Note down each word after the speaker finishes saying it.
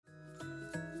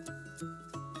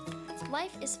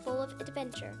Life is full of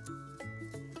adventure.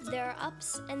 There are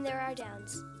ups and there are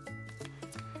downs.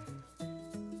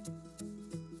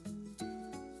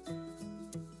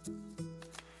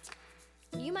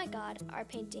 You, my God, are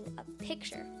painting a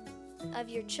picture of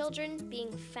your children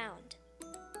being found.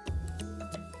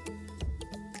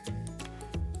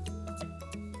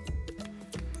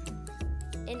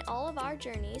 In all of our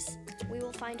journeys, we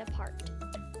will find a part,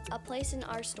 a place in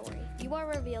our story. You are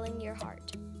revealing your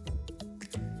heart.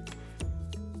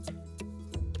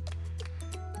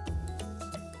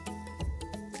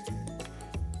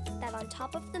 That on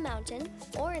top of the mountain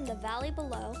or in the valley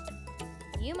below,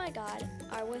 you, my God,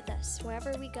 are with us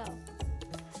wherever we go.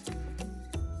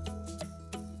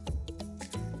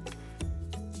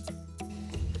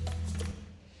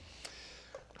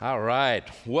 All right,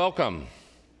 welcome.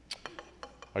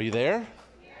 Are you there?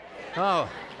 Oh.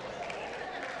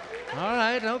 All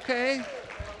right, okay.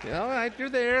 All right, you're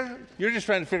there. You're just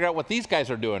trying to figure out what these guys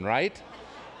are doing, right?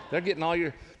 They're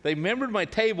getting they remembered my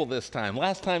table this time.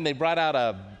 Last time they brought out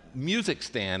a music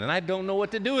stand, and I don't know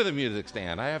what to do with a music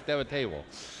stand. I have to have a table.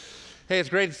 Hey, it's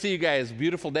great to see you guys.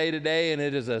 Beautiful day today, and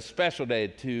it is a special day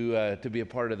to be a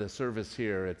part of the service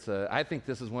here. I think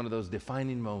this is one of those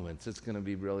defining moments. It's going to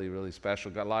be really, really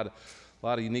special. Got a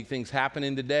lot of unique things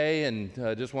happening today, and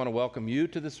just want to welcome you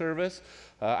to the service.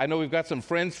 I know we've got some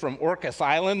friends from Orcas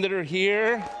Island that are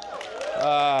here.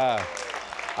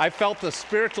 I felt the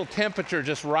spiritual temperature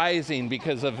just rising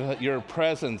because of your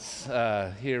presence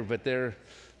here, but they're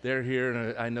here,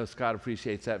 and I know Scott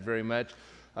appreciates that very much.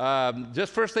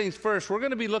 Just first things first, we're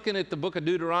going to be looking at the book of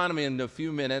Deuteronomy in a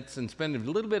few minutes and spend a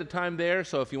little bit of time there.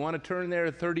 So if you want to turn there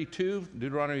at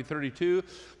Deuteronomy 32,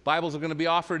 Bibles are going to be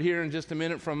offered here in just a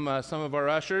minute from some of our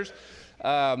ushers.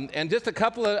 And just a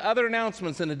couple of other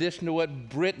announcements in addition to what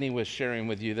Brittany was sharing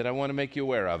with you that I want to make you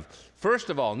aware of.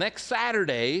 First of all, next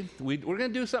Saturday, we're going to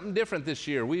do something different this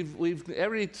year. We've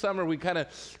every summer we kind of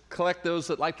collect those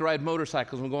that like to ride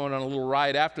motorcycles and we're going on a little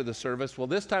ride after the service. Well,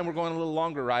 this time we're going on a little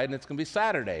longer ride, and it's going to be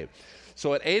Saturday.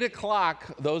 So at 8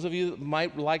 o'clock, those of you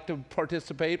might like to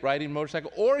participate riding a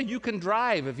motorcycle, or you can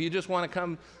drive if you just want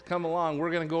to come along. We're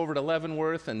going to go over to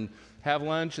Leavenworth and have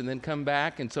lunch and then come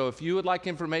back. And so if you would like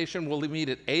information, we'll meet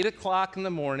at 8 o'clock in the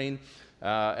morning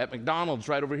at McDonald's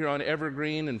right over here on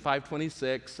Evergreen and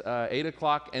 526, 8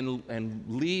 o'clock, and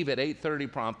leave at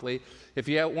 8:30 promptly. If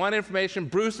you want information,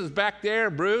 Bruce is back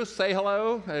there. Bruce, say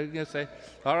hello.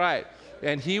 All right.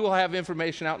 And he will have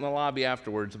information out in the lobby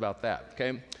afterwards about that,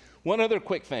 okay? One other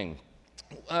quick thing.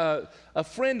 A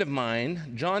friend of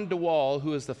mine, John DeWall,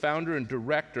 who is the founder and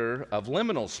director of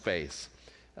Liminal Space.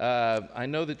 I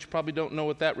know that you probably don't know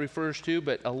what that refers to,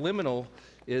 but a liminal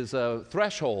is a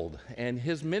threshold, and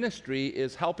his ministry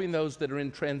is helping those that are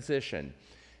in transition.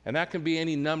 And that can be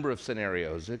any number of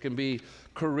scenarios. It can be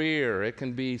career, it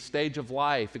can be stage of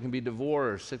life, it can be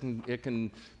divorce, it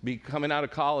can be coming out of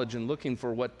college and looking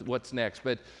for what's next.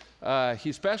 But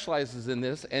he specializes in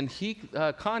this, and he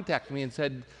contacted me and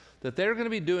said that they're going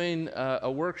to be doing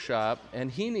a workshop,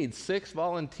 and he needs 6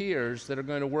 volunteers that are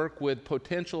going to work with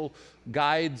potential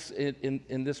guides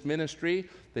in this ministry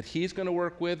that he's going to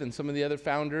work with and some of the other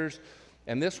founders.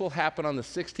 And this will happen on the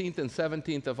 16th and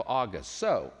 17th of August.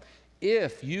 So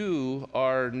if you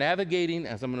are navigating,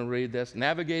 as I'm going to read this,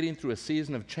 navigating through a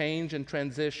season of change and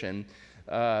transition,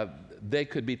 they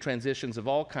could be transitions of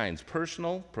all kinds: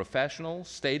 personal, professional,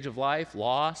 stage of life,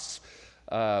 loss.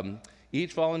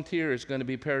 Each volunteer is going to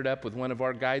be paired up with one of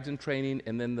our guides in training,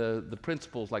 and then the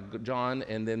principals like John,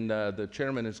 and then the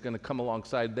chairman is going to come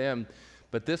alongside them.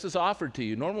 But this is offered to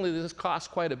you. Normally this costs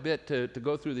quite a bit to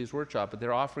go through these workshops, but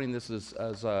they're offering this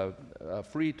as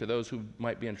free to those who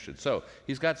might be interested. So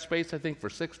he's got space, I think, for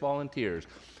 6 volunteers.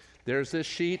 There's this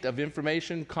sheet of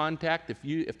information, contact.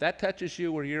 If that touches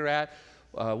you where you're at,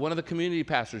 one of the community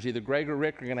pastors, either Greg or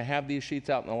Rick, are going to have these sheets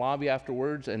out in the lobby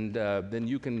afterwards, and then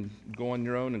you can go on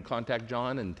your own and contact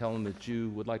John and tell him that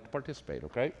you would like to participate,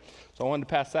 okay? So I wanted to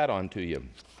pass that on to you.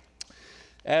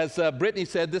 As Brittany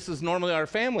said, this is normally our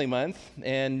family month,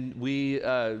 and we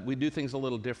do things a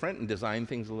little different and design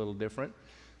things a little different.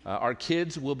 Our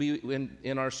kids will be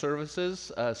in our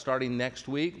services starting next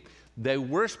week. They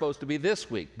were supposed to be this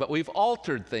week, but we've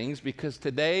altered things because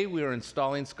today we are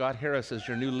installing Scott Harris as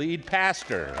your new lead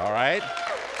pastor, all right?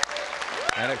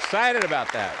 And excited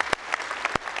about that.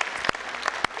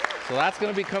 So that's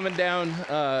going to be coming down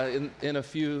in a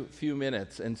few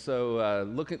minutes, and so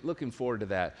looking forward to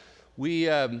that. We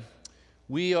are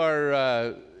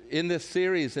in this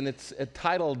series, and it's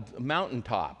titled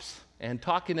Mountaintops, and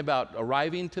talking about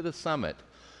arriving to the summit.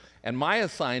 And my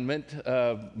assignment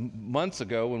months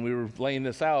ago when we were laying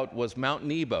this out was Mount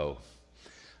Nebo.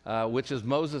 which is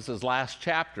Moses' last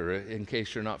chapter, in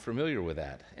case you're not familiar with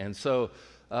that. And so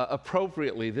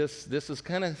appropriately, this is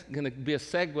kind of going to be a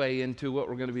segue into what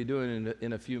we're going to be doing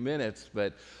in a few minutes,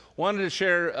 but wanted to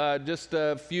share just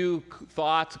a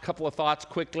couple of thoughts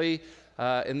quickly,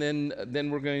 and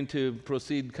then we're going to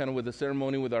proceed kind of with the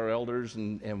ceremony with our elders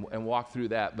and walk through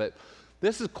that. But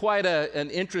this is quite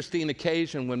an interesting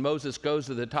occasion when Moses goes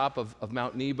to the top of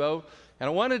Mount Nebo. And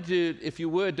I wanted to, if you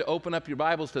would, to open up your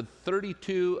Bibles to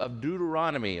 32 of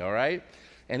Deuteronomy, all right?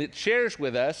 And it shares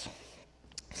with us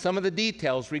some of the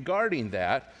details regarding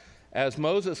that as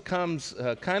Moses comes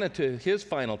kind of to his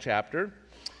final chapter.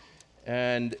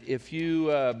 And if you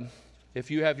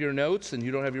have your notes and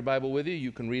you don't have your Bible with you,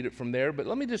 you can read it from there. But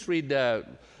let me just read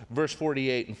verse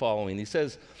 48 and following. He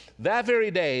says, "That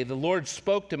very day the Lord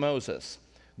spoke to Moses,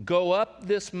 'Go up to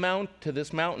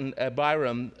this mountain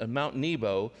Abiram, Mount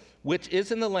Nebo, which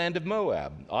is in the land of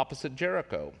Moab, opposite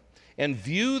Jericho, and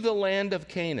view the land of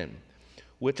Canaan,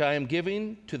 which I am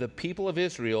giving to the people of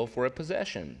Israel for a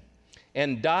possession,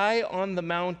 and die on the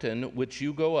mountain which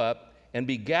you go up, and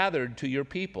be gathered to your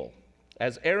people,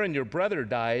 as Aaron your brother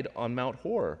died on Mount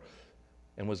Hor,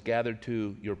 and was gathered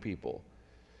to your people.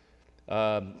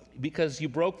 Because you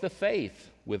broke the faith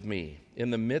with me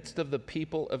in the midst of the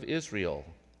people of Israel,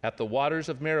 at the waters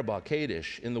of Meribah,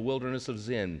 Kadesh, in the wilderness of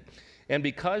Zin, and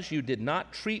because you did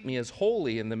not treat me as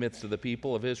holy in the midst of the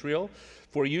people of Israel,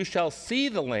 for you shall see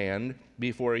the land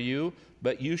before you,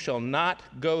 but you shall not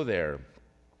go there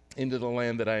into the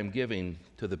land that I am giving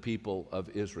to the people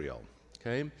of Israel.'"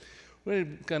 Okay? We're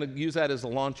going to use that as a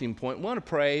launching point. We want to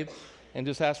pray and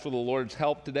just ask for the Lord's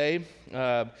help today.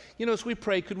 As we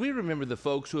pray, could we remember the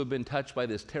folks who have been touched by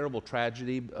this terrible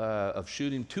tragedy of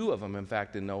shooting, 2 of them, in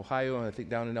fact, in Ohio, and I think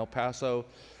down in El Paso.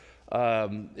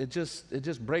 It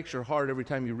just breaks your heart every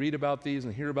time you read about these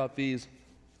and hear about these.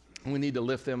 We need to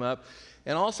lift them up.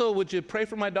 And also, would you pray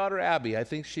for my daughter, Abby? I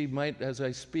think she might, as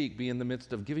I speak, be in the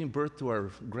midst of giving birth to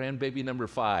our grandbaby number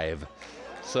 5.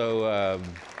 So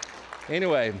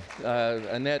anyway,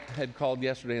 Annette had called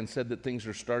yesterday and said that things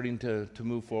are starting to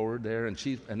move forward there. And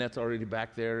Annette's already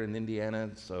back there in Indiana.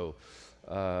 So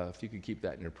if you could keep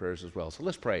that in your prayers as well. So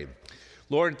let's pray.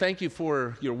 Lord, thank you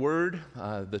for your word,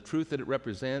 the truth that it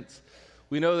represents.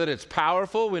 We know that it's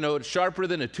powerful. We know it's sharper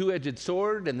than a 2-edged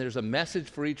sword, and there's a message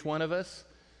for each one of us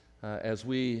as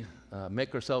we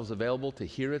make ourselves available to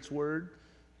hear its word.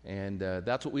 And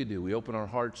that's what we do. We open our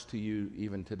hearts to you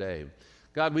even today.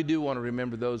 God, we do want to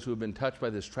remember those who have been touched by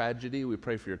this tragedy. We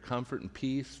pray for your comfort and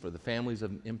peace for the families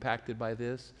impacted by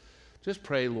this. Just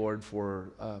pray, Lord,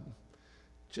 for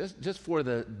just for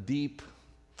the deep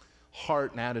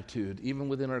heart and attitude, even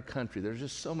within our country. There's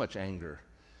just so much anger.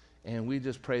 And we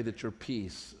just pray that your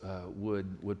peace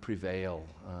would prevail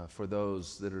for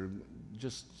those that are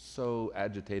just so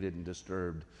agitated and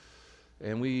disturbed.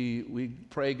 And we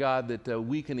pray, God, that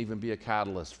we can even be a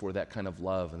catalyst for that kind of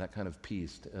love and that kind of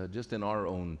peace, just in our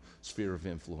own sphere of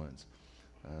influence.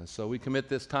 So we commit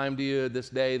this time to you, this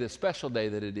day, this special day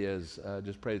that it is.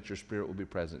 Just pray that your Spirit will be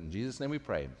present. In Jesus' name we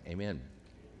pray. Amen.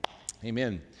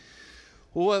 Amen.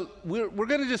 Well, we're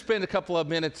going to just spend a couple of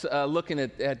minutes looking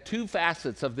at 2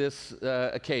 facets of this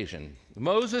occasion.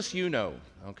 Moses,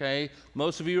 okay?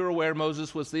 Most of you are aware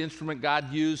Moses was the instrument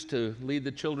God used to lead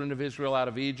the children of Israel out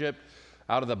of Egypt,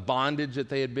 out of the bondage that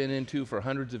they had been into for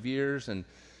hundreds of years. And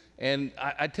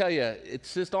I tell you,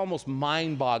 it's just almost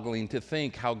mind-boggling to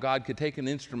think how God could take an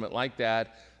instrument like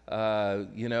that.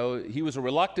 He was a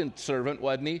reluctant servant,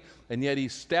 wasn't he? And yet he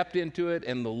stepped into it,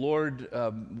 and the Lord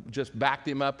just backed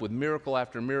him up with miracle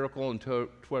after miracle until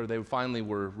where they finally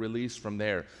were released from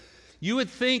there. You would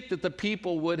think that the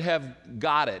people would have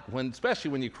got it,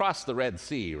 especially when you cross the Red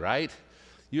Sea, right?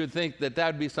 You would think that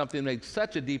would be something that made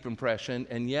such a deep impression,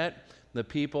 and yet the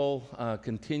people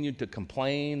continued to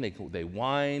complain. They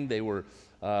whined. They were,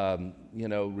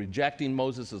 rejecting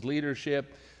Moses'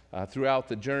 leadership throughout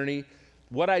the journey.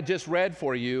 What I just read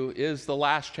for you is the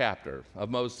last chapter of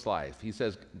Moses' life.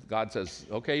 God says,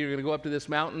 okay, you're going to go up to this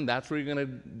mountain. That's where you're going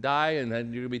to die, and then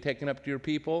you're going to be taken up to your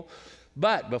people.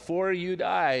 But before you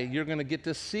die, you're going to get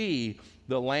to see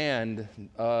the land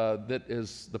that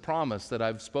is the promise that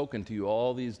I've spoken to you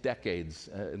all these decades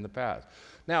in the past.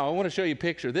 Now, I want to show you a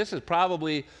picture. This is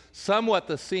probably somewhat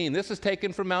the scene. This is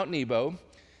taken from Mount Nebo.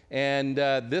 And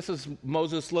this is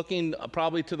Moses looking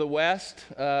probably to the west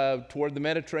toward the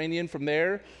Mediterranean from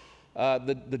there.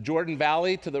 The Jordan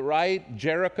Valley to the right.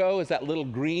 Jericho is that little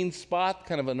green spot,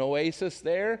 kind of an oasis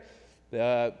there.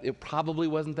 It probably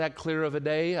wasn't that clear of a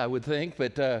day, I would think,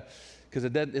 but because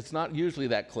it's not usually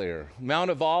that clear. Mount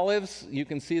of Olives, you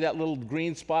can see that little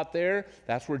green spot there.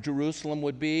 That's where Jerusalem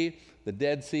would be. The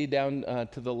Dead Sea down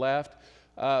to the left.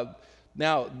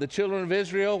 Now, the children of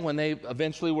Israel, when they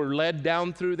eventually were led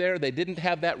down through there, they didn't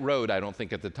have that road, I don't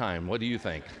think, at the time. What do you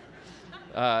think?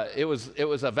 It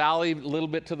was a valley a little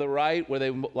bit to the right where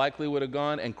they likely would have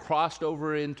gone and crossed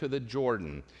over into the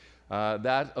Jordan.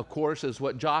 That, of course, is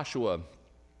what Joshua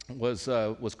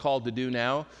was called to do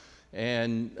now.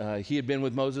 And he had been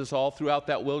with Moses all throughout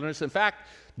that wilderness. In fact,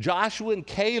 Joshua and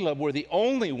Caleb were the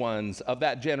only ones of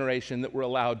that generation that were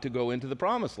allowed to go into the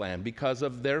promised land because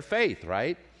of their faith,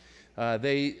 right?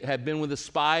 They had been with the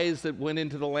spies that went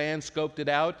into the land, scoped it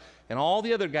out, and all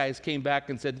the other guys came back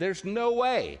and said, there's no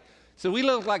way. So we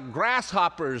look like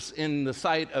grasshoppers in the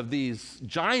sight of these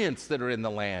giants that are in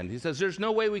the land. He says, there's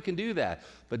no way we can do that.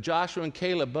 But Joshua and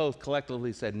Caleb both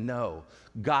collectively said, no,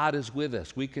 God is with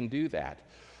us. We can do that.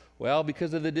 Well,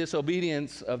 because of the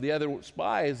disobedience of the other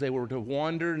spies, they were to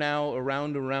wander now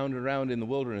around in the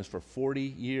wilderness for 40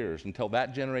 years until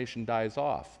that generation dies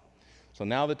off. So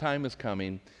now the time is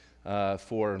coming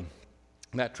for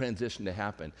that transition to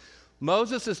happen.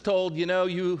 Moses is told,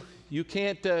 you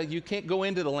can't go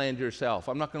into the land yourself.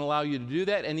 I'm not going to allow you to do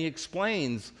that. And he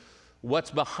explains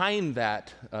what's behind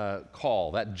that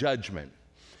call, that judgment.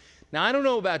 Now, I don't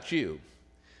know about you,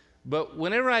 but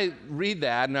whenever I read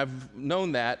that, and I've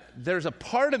known that, there's a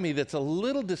part of me that's a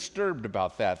little disturbed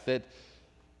about that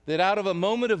out of a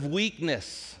moment of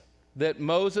weakness, that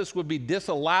Moses would be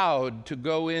disallowed to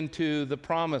go into the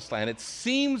promised land. It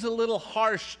seems a little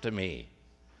harsh to me.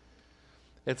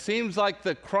 It seems like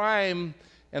the crime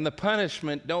and the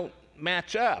punishment don't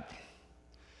match up.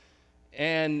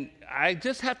 And I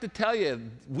just have to tell you,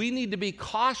 we need to be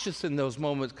cautious in those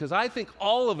moments, because I think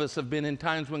all of us have been in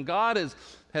times when God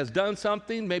has done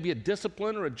something, maybe a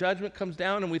discipline or a judgment comes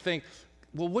down, and we think,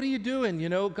 well, what are you doing?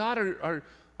 God,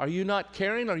 are you not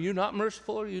caring? Are you not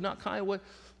merciful? Are you not kind?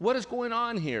 What is going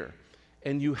on here?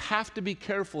 And you have to be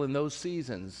careful in those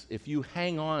seasons if you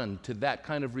hang on to that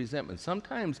kind of resentment.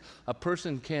 Sometimes a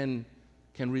person can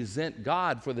resent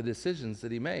God for the decisions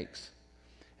that he makes.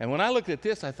 And when I looked at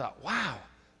this, I thought, wow,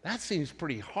 that seems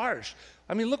pretty harsh.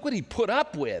 I mean, look what he put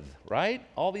up with, right?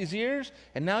 All these years,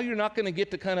 and now you're not going to get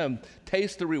to kind of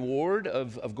taste the reward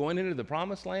of going into the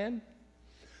promised land?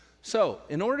 So,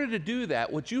 in order to do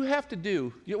that, what you have to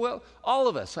do, all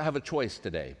of us have a choice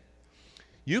today.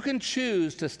 You can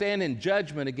choose to stand in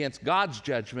judgment against God's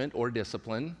judgment or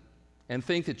discipline and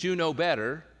think that you know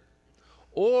better,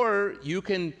 or you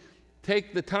can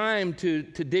take the time to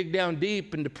dig down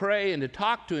deep and to pray and to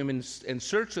talk to him and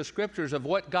search the scriptures of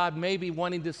what God may be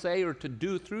wanting to say or to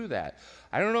do through that.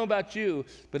 I don't know about you,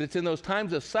 but it's in those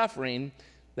times of suffering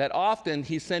that often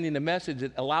he's sending a message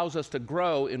that allows us to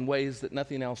grow in ways that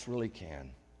nothing else really can.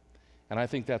 And I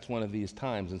think that's one of these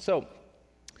times. And so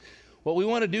what we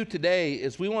want to do today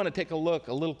is we want to take a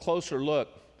little closer look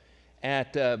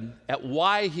at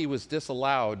why he was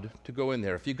disallowed to go in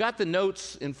there. If you got the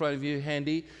notes in front of you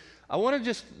handy, I want to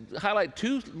just highlight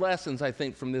two lessons, I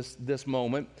think, from this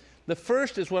moment. The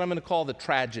first is what I'm going to call the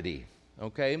tragedy,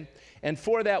 okay? And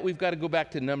for that, we've got to go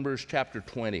back to Numbers chapter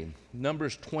 20.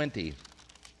 Numbers 20.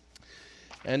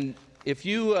 And if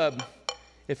you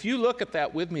look at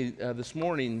that with me this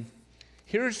morning,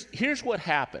 here's what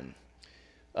happened.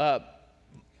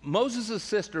 Moses'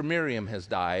 sister Miriam has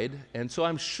died, and so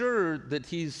I'm sure that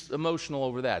he's emotional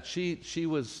over that.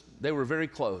 They were very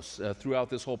close throughout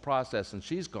this whole process, and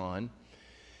she's gone.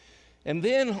 And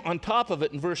then on top of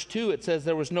it, in verse 2, it says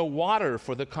there was no water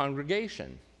for the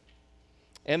congregation.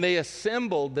 And they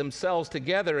assembled themselves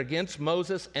together against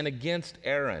Moses and against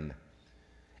Aaron.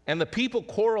 And the people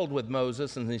quarreled with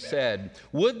Moses, and they said,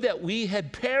 "Would that we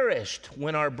had perished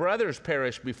when our brothers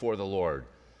perished before the Lord.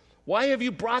 Why have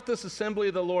you brought this assembly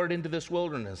of the Lord into this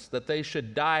wilderness, that they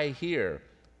should die here,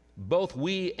 both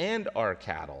we and our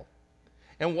cattle?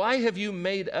 And why have you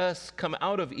made us come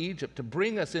out of Egypt to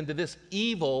bring us into this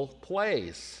evil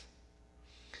place?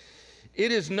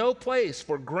 It is no place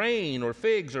for grain or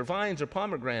figs or vines or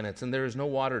pomegranates, and there is no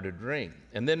water to drink."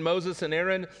 And then Moses and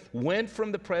Aaron went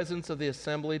from the presence of the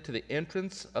assembly to the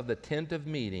entrance of the tent of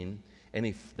meeting,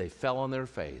 and they fell on their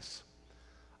face.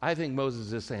 I think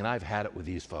Moses is saying, I've had it with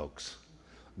these folks.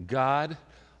 God,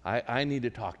 I need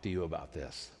to talk to you about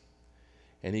this.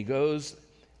 And he goes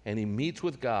and he meets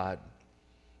with God.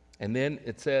 And then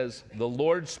it says, the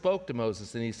Lord spoke to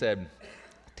Moses and he said,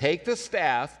 "Take the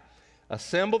staff,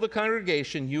 assemble the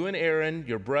congregation, you and Aaron,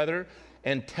 your brother,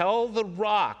 and tell the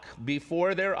rock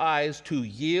before their eyes to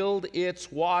yield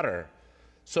its water.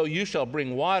 So you shall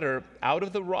bring water out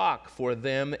of the rock for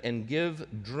them and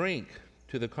give drink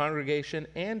to the congregation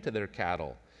and to their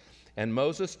cattle." And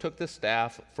Moses took the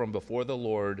staff from before the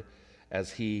Lord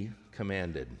as he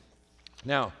commanded.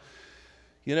 Now,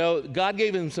 You know, God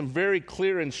gave him some very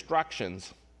clear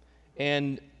instructions.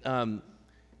 And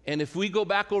if we go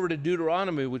back over to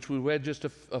Deuteronomy, which we read just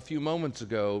a few moments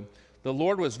ago, the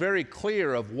Lord was very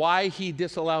clear of why he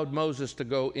disallowed Moses to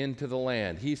go into the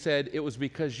land. He said it was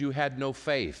because you had no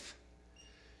faith.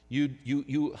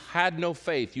 You had no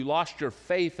faith. You lost your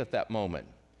faith at that moment.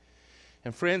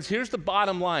 And friends, here's the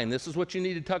bottom line. This is what you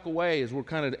need to tuck away as we're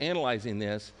kind of analyzing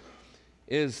this,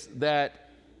 is that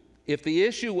if the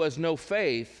issue was no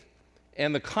faith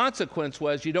and the consequence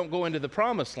was you don't go into the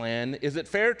promised land, is it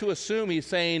fair to assume he's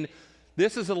saying,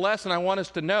 this is a lesson I want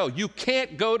us to know. You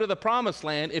can't go to the promised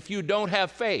land if you don't have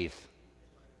faith.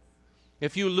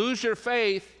 If you lose your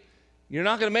faith, you're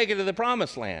not going to make it to the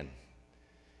promised land.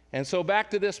 And so back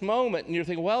to this moment, and you're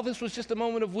thinking, well, this was just a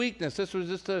moment of weakness. This was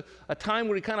just a time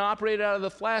where he kind of operated out of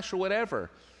the flesh or whatever.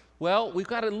 Well, we've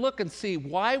got to look and see,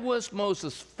 why was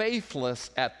Moses faithless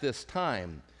at this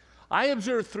time? I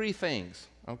observed three things,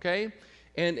 okay?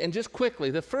 And just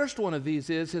quickly, the first one of these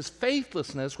is his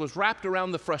faithlessness was wrapped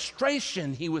around the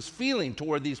frustration he was feeling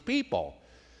toward these people.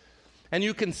 And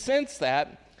you can sense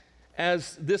that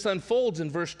as this unfolds in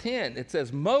verse 10. It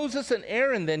says, Moses and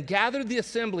Aaron then gathered the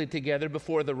assembly together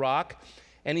before the rock,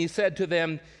 and he said to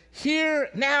them, "Hear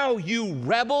now, you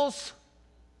rebels,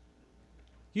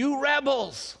 you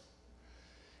rebels."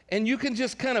 And you can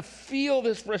just kind of feel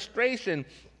this frustration,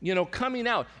 you know, coming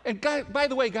out. And by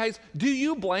the way, guys, do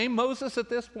you blame Moses at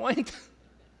this point?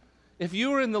 If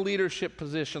you were in the leadership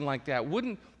position like that,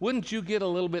 wouldn't you get a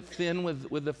little bit thin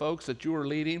with the folks that you were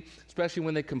leading, especially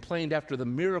when they complained after the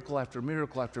miracle after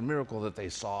miracle after miracle that they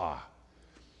saw?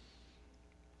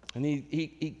 And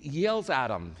he yells at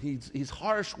them. He's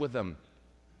harsh with them.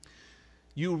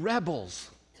 You rebels.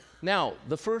 Now,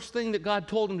 the first thing that God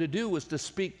told him to do was to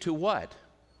speak to what?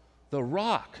 The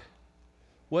rock.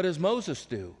 What does Moses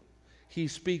do? He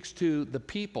speaks to the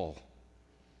people.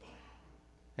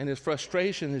 And his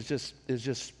frustration is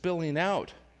just spilling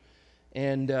out.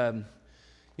 And,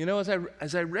 you know,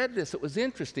 as I read this, it was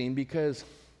interesting because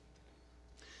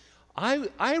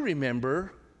I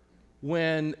remember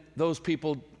when those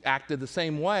people acted the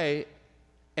same way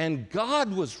and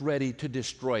God was ready to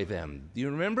destroy them. Do you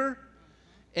remember?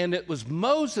 And it was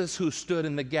Moses who stood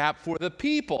in the gap for the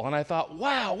people. And I thought,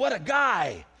 wow, what a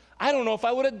guy. I don't know if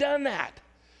I would have done that.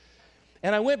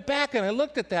 And I went back and I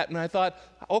looked at that and I thought,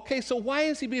 okay, so why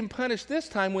is he being punished this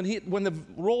time when the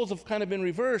roles have kind of been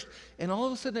reversed? And all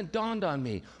of a sudden it dawned on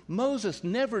me, Moses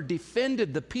never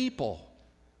defended the people.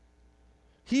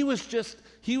 He was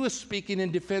speaking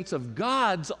in defense of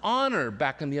God's honor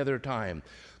back in the other time.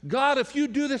 God, if you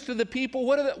do this to the people,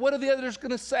 what are the others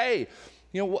going to say?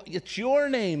 You know, it's your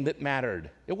name that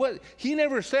mattered. He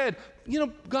never said, you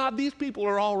know, God, these people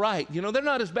are all right. You know, they're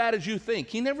not as bad as you think.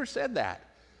 He never said that.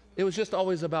 It was just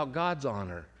always about God's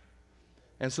honor.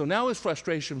 And so now his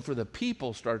frustration for the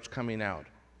people starts coming out.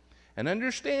 And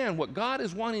understand what God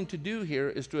is wanting to do here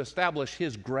is to establish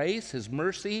his grace, his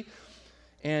mercy,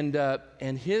 and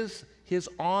his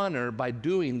honor by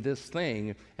doing this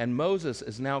thing. And Moses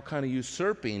is now kind of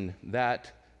usurping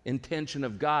that intention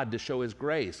of God to show his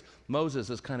grace. Moses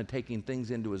is kind of taking things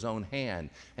into his own hand,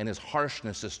 and his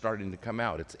harshness is starting to come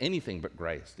out. It's anything but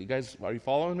grace. Are you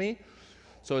following me?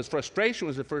 So his frustration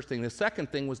was the first thing. The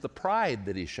second thing was the pride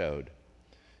that he showed.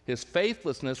 His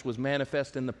faithlessness was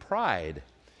manifest in the pride.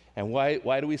 And why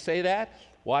do we say that?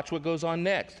 Watch what goes on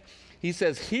next. He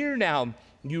says, "Hear now,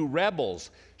 you rebels,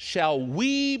 shall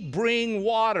we bring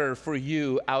water for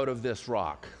you out of this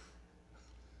rock?"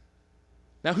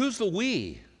 Now, who's the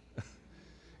we?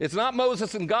 It's not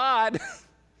Moses and God.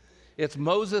 It's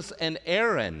Moses and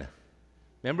Aaron.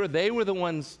 Remember, they were the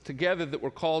ones together that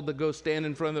were called to go stand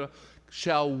in front of the...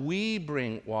 Shall we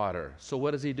bring water? So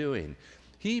what is he doing?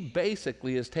 He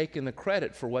basically is taking the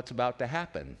credit for what's about to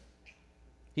happen.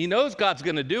 He knows God's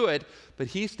going to do it, but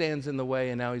he stands in the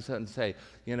way, and now he's starting to say,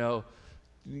 you know,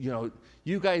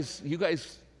 you guys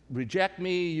reject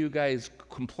me, you guys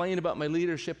complain about my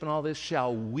leadership and all this.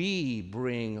 Shall we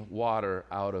bring water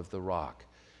out of the rock?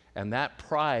 And that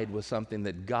pride was something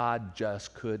that God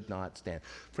just could not stand.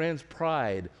 Friends,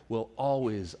 pride will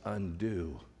always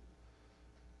undo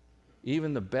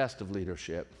even the best of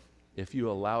leadership if you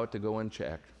allow it to go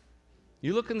unchecked.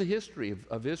 You look in the history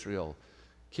of Israel.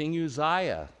 King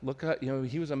Uzziah, look at,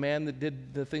 he was a man that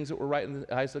did the things that were right in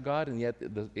the eyes of God, and yet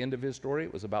at the end of his story,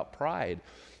 it was about pride,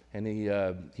 and he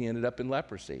ended up in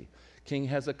leprosy. King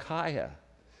Hezekiah,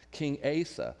 King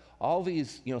Asa, all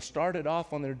these, started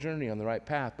off on their journey on the right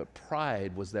path, but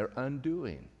pride was their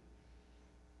undoing.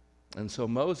 And so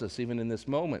Moses, even in this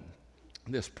moment,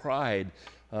 this pride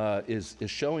is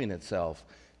showing itself,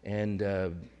 and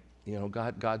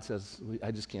God says,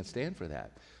 I just can't stand for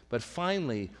that. But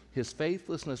finally, his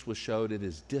faithlessness was showed in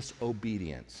his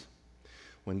disobedience.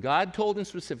 When God told him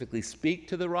specifically, speak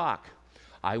to the rock,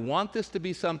 I want this to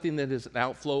be something that is an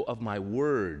outflow of my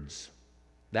words.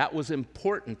 That was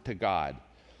important to God.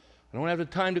 I don't have the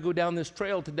time to go down this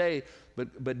trail today,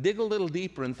 but dig a little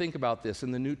deeper and think about this.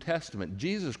 In the New Testament,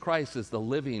 Jesus Christ is the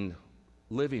living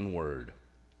Word.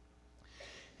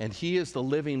 And he is the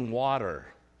living water.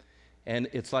 And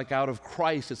it's like out of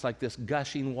Christ, it's like this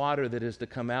gushing water that is to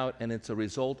come out, and it's a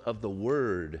result of the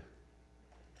Word.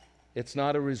 It's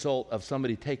not a result of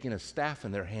somebody taking a staff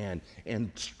in their hand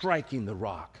and striking the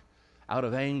rock out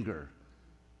of anger.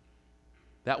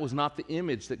 That was not the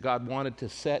image that God wanted to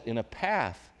set in a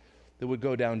path that would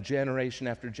go down generation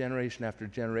after generation after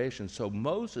generation. So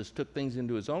Moses took things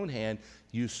into his own hand,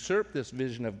 usurped this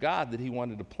vision of God that he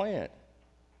wanted to plant.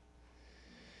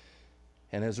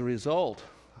 And as a result,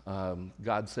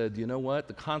 God said, you know what?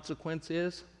 The consequence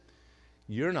is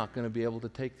you're not going to be able to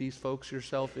take these folks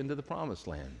yourself into the promised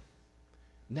land.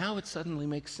 Now it suddenly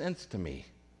makes sense to me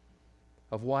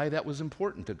of why that was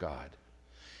important to God.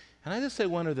 And I just say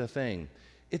one other thing.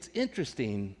 It's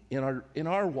interesting in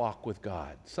our walk with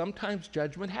God. Sometimes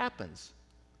judgment happens.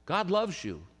 God loves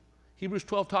you. Hebrews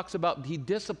 12 talks about he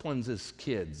disciplines his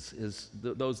kids,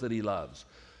 those that he loves.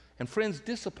 And friends,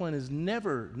 discipline is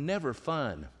never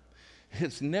fun.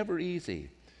 It's never easy.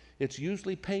 It's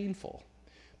usually painful.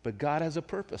 But God has a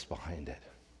purpose behind it.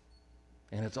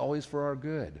 And it's always for our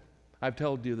good. I've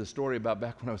told you the story about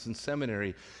back when I was in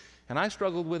seminary, and I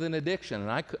struggled with an addiction,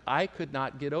 and I could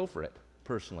not get over it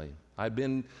personally. I'd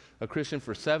been a Christian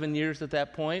for 7 years at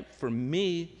that point. For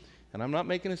me, and I'm not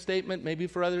making a statement, maybe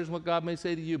for others what God may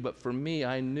say to you, but for me,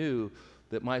 I knew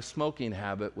that my smoking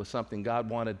habit was something God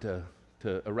wanted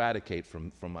to eradicate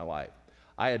from my life.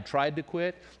 I had tried to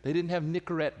quit. They didn't have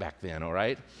Nicorette back then, all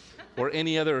right? Or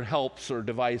any other helps or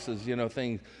devices,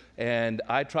 things. And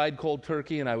I tried cold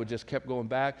turkey, and I would just kept going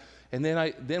back. And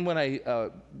then when I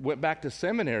went back to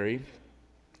seminary,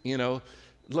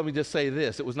 let me just say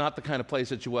this. It was not the kind of place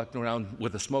that you walked around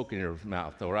with a smoke in your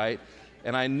mouth, all right?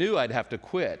 And I knew I'd have to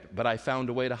quit, but I found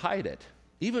a way to hide it.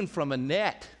 Even from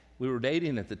Annette, we were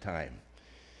dating at the time.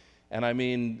 And I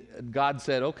mean, God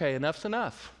said, okay, enough's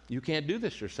enough. You can't do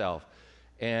this yourself.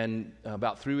 And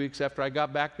about 3 weeks after I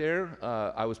got back there,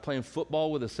 I was playing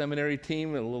football with a seminary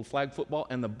team, a little flag football,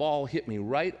 and the ball hit me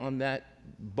right on that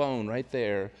bone right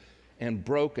there and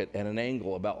broke it at an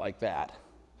angle about like that.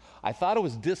 I thought it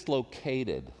was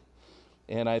dislocated,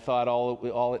 and I thought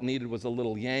all it needed was a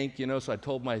little yank, so I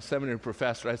told my seminary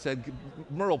professor, I said,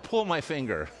 Merle, pull my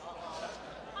finger.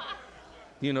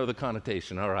 You know the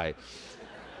connotation, all right.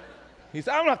 He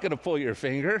said, I'm not going to pull your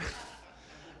finger.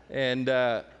 And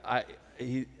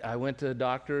I went to a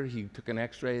doctor, he took an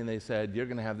x-ray, and they said, you're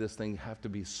going to have this thing have to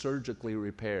be surgically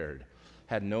repaired.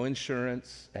 Had no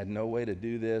insurance, had no way to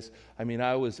do this. I mean,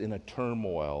 I was in a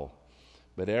turmoil,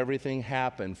 but everything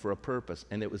happened for a purpose.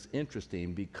 And it was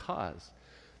interesting because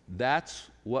that's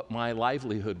what my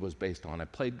livelihood was based on. I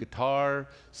played guitar,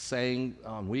 sang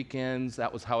on weekends.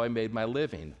 That was how I made my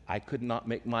living. I could not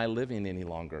make my living any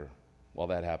longer while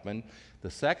that happened.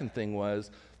 The second thing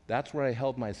was, that's where I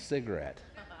held my cigarette.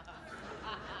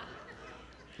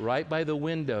 Right by the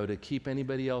window to keep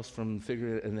anybody else from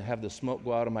figuring it and have the smoke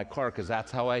go out of my car, because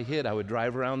that's how I hid. I would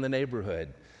drive around the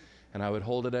neighborhood and I would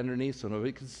hold it underneath so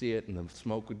nobody could see it, and the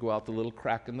smoke would go out the little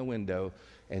crack in the window,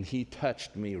 and he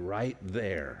touched me right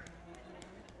there.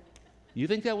 You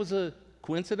think that was a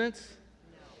coincidence?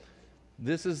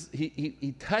 No.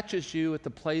 He touches you at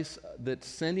the place that's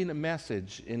sending a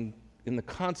message in the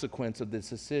consequence of this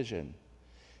decision.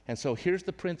 And so here's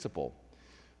the principle.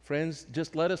 Friends,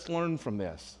 just let us learn from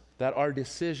this, that our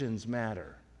decisions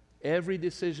matter. Every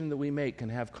decision that we make can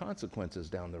have consequences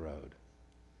down the road.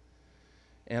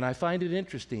 And I find it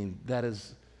interesting that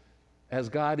as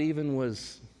God even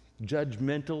was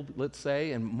judgmental, let's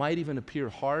say, and might even appear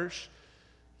harsh,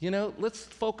 let's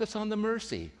focus on the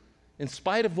mercy. In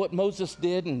spite of what Moses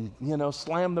did and,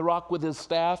 slammed the rock with his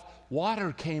staff,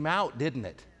 water came out, didn't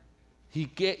it?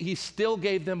 He still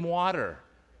gave them water.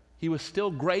 He was still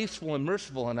graceful and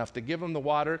merciful enough to give them the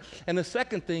water. And the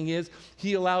second thing is,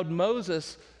 he allowed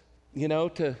Moses,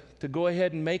 to go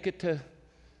ahead and make it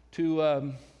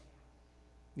to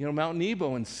Mount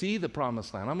Nebo and see the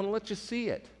promised land. I'm going to let you see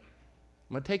it.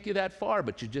 I'm going to take you that far,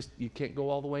 but you can't go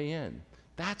all the way in.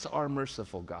 That's our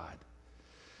merciful God.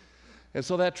 And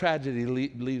so that tragedy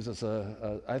leaves us,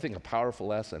 I think, a powerful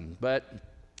lesson. But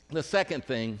the second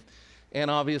thing, and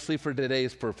obviously for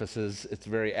today's purposes, it's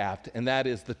very apt, and that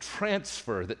is the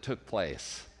transfer that took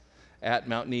place at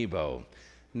Mount Nebo.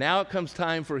 Now it comes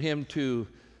time for him to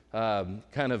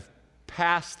kind of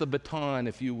pass the baton,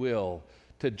 if you will,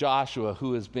 to Joshua,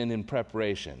 who has been in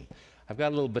preparation. I've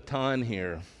got a little baton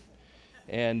here,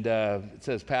 and it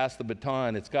says pass the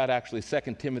baton. It's got actually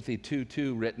 2 Timothy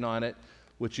 2:2 written on it,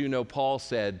 which you know Paul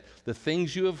said, the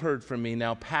things you have heard from me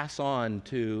now pass on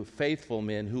to faithful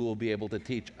men who will be able to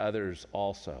teach others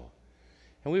also.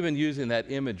 And we've been using that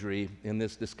imagery in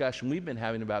this discussion we've been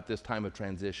having about this time of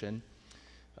transition.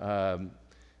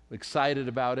 Excited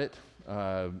about it.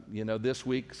 This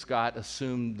week Scott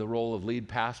assumed the role of lead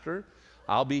pastor.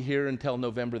 I'll be here until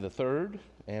November the 3rd,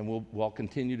 and we'll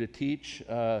continue to teach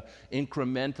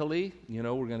incrementally.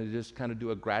 We're going to just kind of do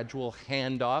a gradual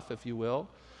handoff, if you will.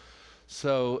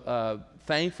 So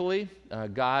thankfully,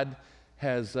 God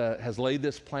has laid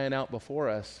this plan out before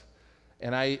us,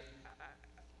 and I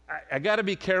got to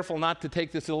be careful not to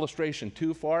take this illustration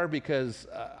too far, because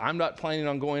I'm not planning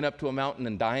on going up to a mountain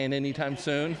and dying anytime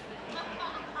soon.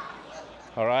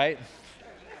 All right?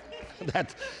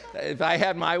 If I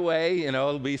had my way,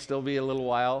 it'll still be a little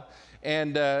while.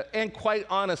 And quite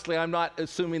honestly, I'm not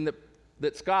assuming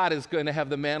that Scott is going to have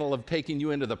the mantle of taking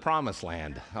you into the promised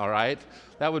land, all right?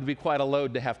 That would be quite a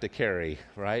load to have to carry,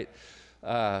 right?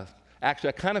 Actually,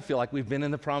 I kind of feel like we've been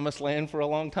in the promised land for a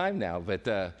long time now, but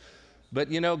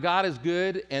God is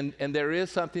good, and there is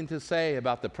something to say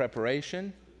about the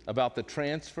preparation, about the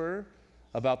transfer,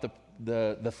 about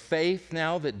the faith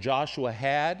now that Joshua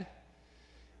had.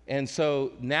 And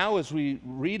so now as we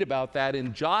read about that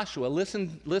in Joshua,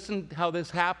 listen how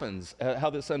this happens, how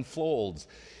this unfolds.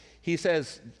 He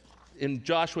says in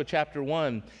Joshua chapter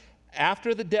 1,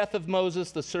 after the death of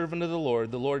Moses, the servant of the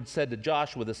Lord said to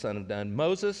Joshua, the son of Nun,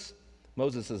 Moses'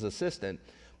 assistant,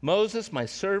 Moses, my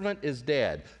servant, is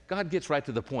dead. God gets right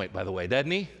to the point, by the way,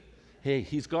 doesn't he? Hey,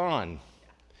 he's gone.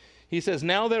 He says,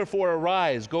 now therefore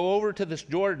arise, go over to this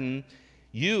Jordan,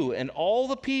 you and all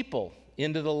the people,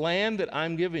 into the land that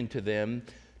I'm giving to them,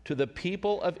 to the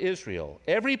people of Israel.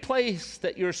 Every place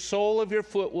that your sole of your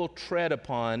foot will tread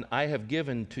upon, I have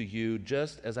given to you,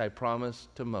 just as I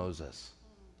promised to Moses.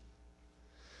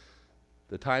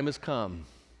 The time has come,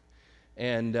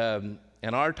 and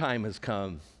our time has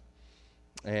come,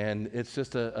 and it's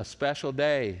just a special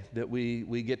day that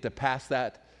we get to pass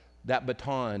that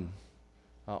baton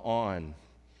on.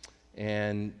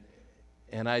 And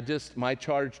my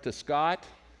charge to Scott,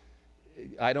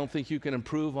 I don't think you can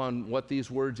improve on what these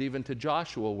words even to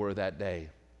Joshua were that day.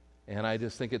 And I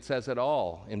just think it says it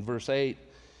all. In verse 8,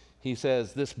 he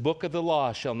says, this book of the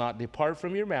law shall not depart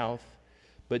from your mouth,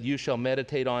 but you shall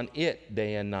meditate on it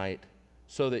day and night,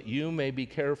 so that you may be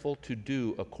careful to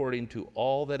do according to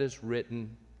all that is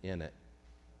written in it.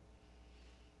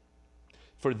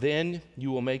 For then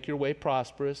you will make your way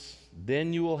prosperous,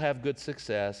 then you will have good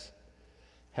success.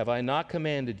 Have I not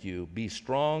commanded you, be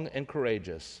strong and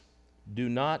courageous? Do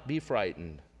not be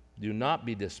frightened, do not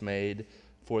be dismayed,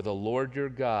 for the Lord your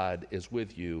God is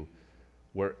with you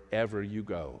wherever you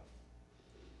go.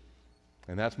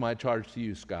 And that's my charge to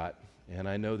you, Scott. And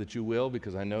I know that you will,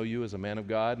 because I know you as a man of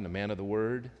God and a man of the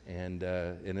Word, and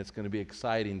it's going to be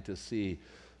exciting to see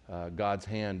God's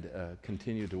hand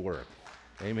continue to work.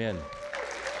 Amen.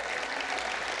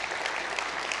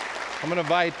 I'm going to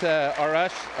invite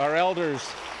our elders.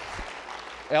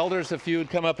 Elders, if you would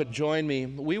come up and join me.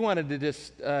 We wanted to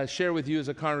just share with you as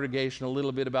a congregation a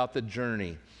little bit about the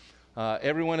journey.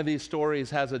 Every one of these stories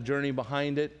has a journey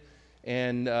behind it.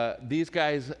 And these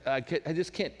guys, I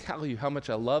just can't tell you how much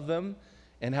I love them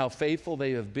and how faithful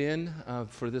they have been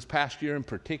for this past year in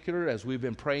particular as we've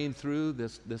been praying through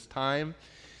this time.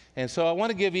 And so I want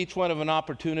to give each one of an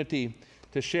opportunity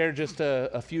to share just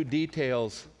a few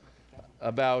details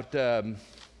about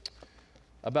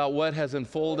what has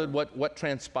unfolded, what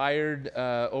transpired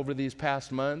over these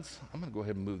past months. I'm going to go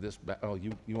ahead and move this back. Oh,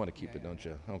 you want to keep it, don't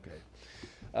you?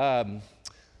 Okay.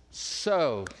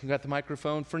 So, you got the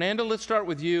microphone? Fernando, let's start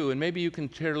with you, and maybe you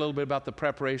can share a little bit about the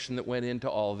preparation that went into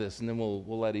all this, and then we'll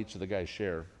let each of the guys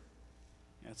share.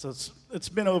 Yeah, so it's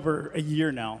been over a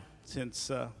year now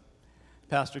since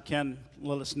Pastor Ken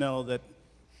let us know that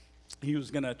he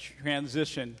was going to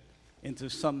transition into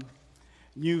some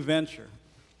new venture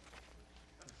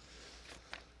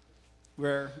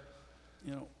where,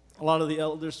 a lot of the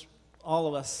elders, all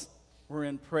of us, were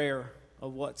in prayer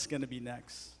of what's going to be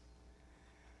next.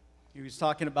 He was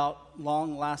talking about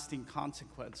long-lasting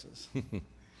consequences.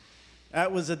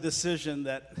 That was a decision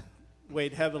that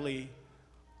weighed heavily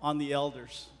on the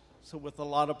elders. So with a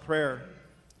lot of prayer,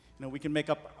 we can make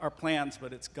up our plans,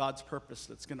 but it's God's purpose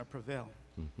that's going to prevail.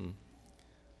 Mm-hmm.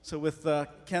 So with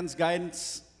Ken's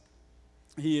guidance,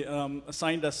 he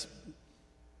assigned us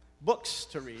books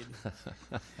to read.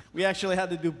 We actually had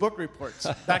to do book reports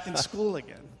back in school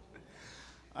again.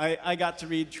 I got to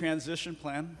read Transition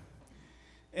Plan,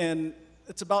 and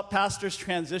it's about pastors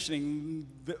transitioning,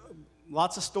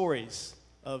 lots of stories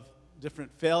of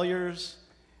different failures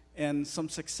and some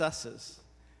successes.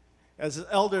 As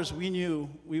elders, we knew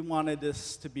we wanted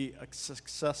this to be a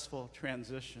successful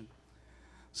transition.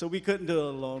 So we couldn't do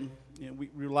it alone. We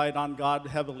relied on God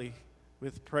heavily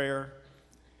with prayer.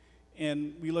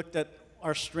 And we looked at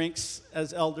our strengths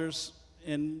as elders,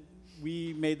 and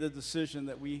we made the decision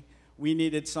that we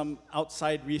needed some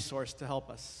outside resource to help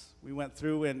us. We went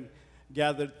through and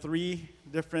gathered 3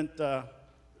 different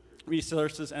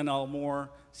resources, NL Moore,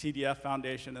 CDF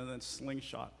Foundation, and then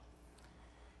Slingshot.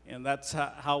 And that's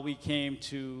how we came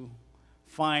to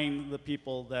find the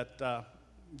people that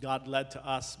God led to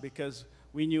us, because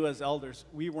we knew as elders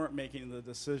we weren't making the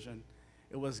decision.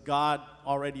 It was God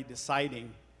already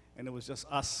deciding, and it was just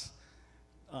us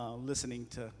listening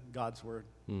to God's word.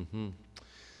 Mm-hmm.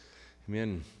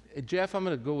 Amen. Jeff, I'm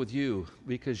going to go with you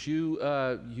because you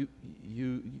kind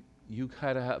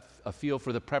of have a feel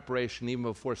for the preparation even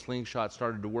before Slingshot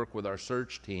started to work with our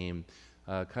search team,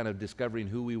 kind of discovering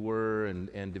who we were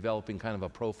and developing kind of a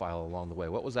profile along the way.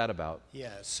 What was that about?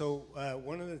 Yeah, so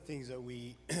one of the things that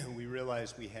we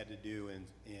realized we had to do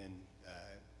in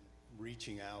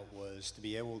reaching out was to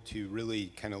be able to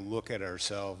really kind of look at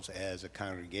ourselves as a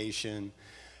congregation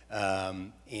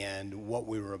and what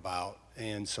we were about.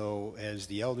 And so as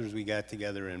the elders, we got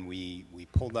together and we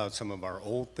pulled out some of our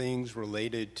old things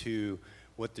related to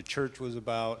what the church was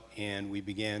about, and we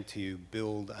began to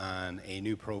build on a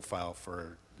new profile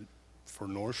for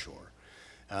North Shore.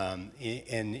 And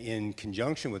in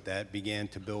conjunction with that, began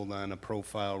to build on a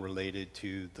profile related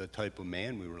to the type of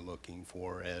man we were looking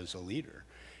for as a leader.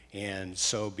 And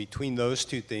so between those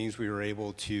two things, we were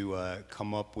able to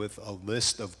come up with a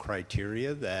list of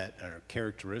criteria that are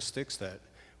characteristics that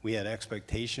we had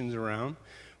expectations around.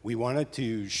 We wanted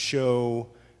to show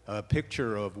a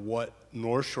picture of what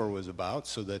North Shore was about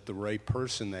so that the right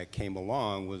person that came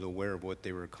along was aware of what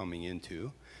they were coming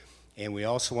into. And we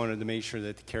also wanted to make sure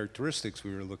that the characteristics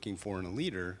we were looking for in a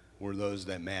leader were those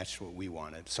that matched what we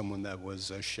wanted. Someone that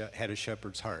was had a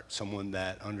shepherd's heart, someone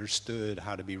that understood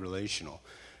how to be relational,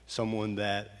 someone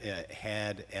that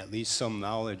had at least some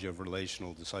knowledge of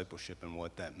relational discipleship and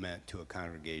what that meant to a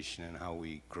congregation and how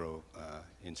we grow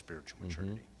in spiritual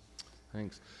maturity. Mm-hmm.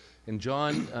 Thanks. And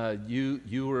John,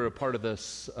 you were a part of the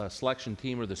selection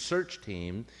team or the search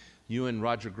team. You and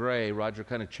Roger Gray. Roger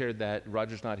kind of chaired that.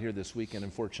 Roger's not here this weekend,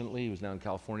 unfortunately. He was down in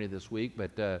California this week.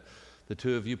 But the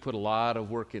two of you put a lot of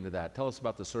work into that. Tell us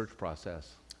about the search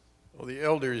process. Well, the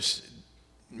elders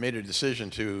made a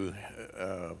decision to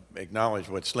acknowledge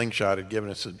what Slingshot had given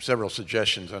us several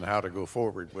suggestions on how to go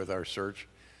forward with our search.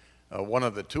 One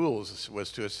of the tools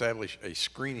was to establish a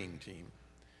screening team.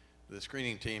 The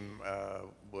screening team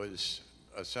was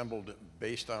assembled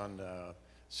based on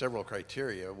several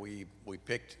criteria. We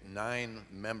picked 9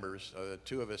 members.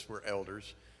 2 of us were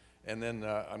elders. And then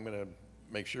I'm going to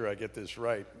make sure I get this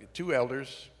right. 2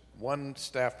 elders, 1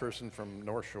 staff person from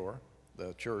North Shore,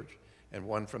 the church, and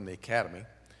 1 from the academy.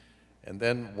 And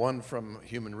then 1 from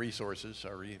Human Resources,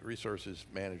 our resources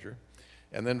manager,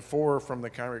 and then 4 from the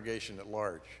congregation at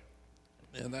large.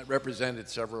 And that represented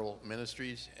several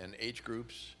ministries and age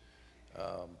groups,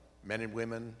 men and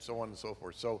women, so on and so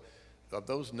forth. So of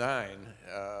those 9,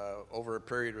 over a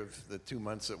period of the 2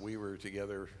 months that we were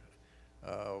together,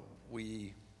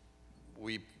 we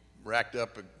racked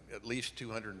up at least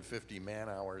 250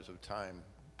 man-hours of time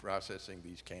processing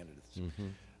these candidates. Mm-hmm.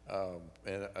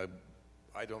 And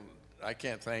I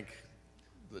can't thank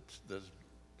the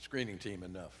screening team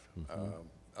enough.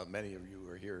 Mm-hmm. Many of you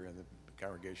are here in the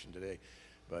congregation today,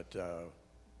 but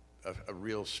a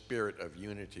real spirit of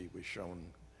unity was shown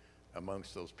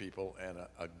amongst those people, and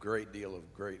a great deal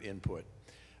of great input.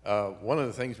 One of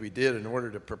the things we did in order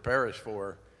to prepare us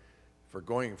for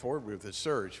going forward with the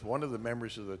search, one of the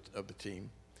members of the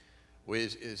team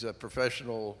is a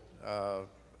professional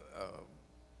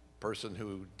person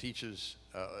who teaches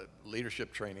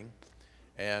leadership training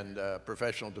and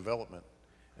professional development.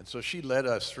 And so she led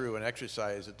us through an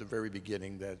exercise at the very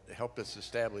beginning that helped us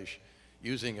establish,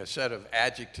 using a set of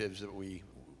adjectives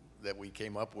that we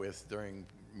came up with during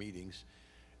meetings,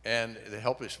 and to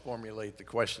help us formulate the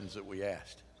questions that we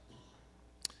asked.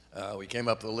 We came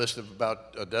up with a list of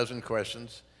about a dozen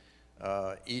questions.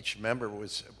 Each member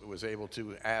was able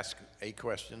to ask a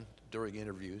question during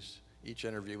interviews. Each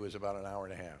interview was about an hour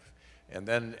and a half. And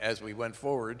then as we went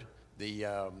forward, the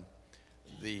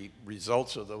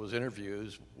results of those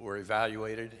interviews were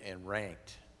evaluated and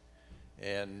ranked.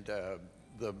 And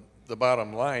the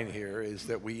bottom line here is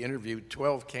that we interviewed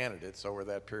 12 candidates over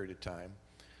that period of time.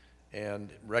 and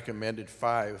recommended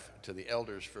 5 to the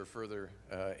elders for further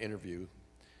interview.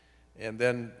 And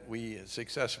then we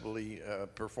successfully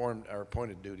performed our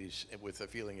appointed duties with a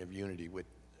feeling of unity.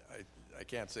 I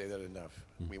can't say that enough.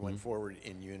 We went forward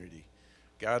in unity.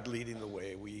 God leading the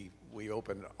way. We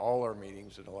opened all our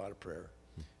meetings in a lot of prayer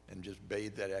and just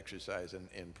bathed that exercise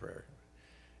in prayer.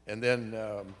 And then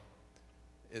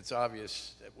it's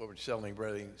obvious that what we're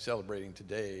celebrating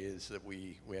today is that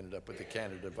we ended up with the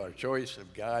candidate of our choice,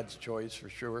 of God's choice for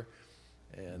sure.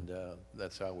 And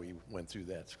that's how we went through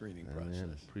that screening process.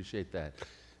 Amen. Appreciate that.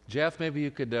 Jeff, maybe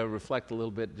you could reflect a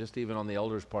little bit just even on the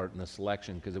elders' part in the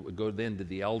selection, because it would go then to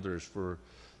the elders for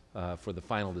the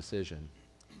final decision.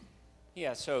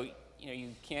 Yeah, so you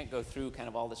can't go through kind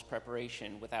of all this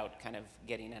preparation without kind of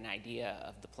getting an idea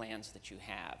of the plans that you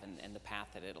have and the path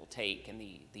that it'll take and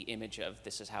the image of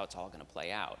this is how it's all going to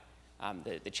play out.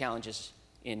 The challenge is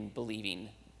in believing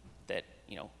that,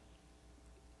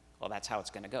 well, that's how it's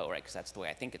going to go, right? Because that's the way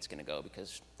I think it's going to go,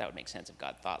 because that would make sense if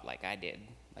God thought like I did,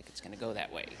 like it's going to go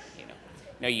that way,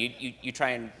 No, you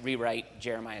try and rewrite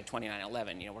Jeremiah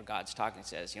 29:11, where God's talking and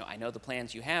says, I know the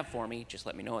plans you have for me, just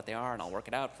let me know what they are and I'll work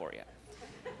it out for you.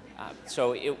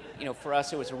 So for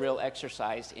us, it was a real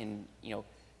exercise in,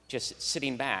 just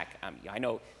sitting back. I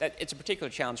know that it's a particular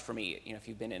challenge for me. If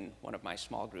you've been in one of my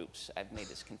small groups, I've made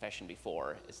this confession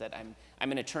before, is that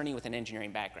I'm an attorney with an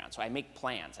engineering background, so I make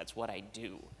plans. That's what I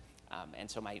do. And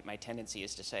so my tendency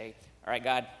is to say, all right,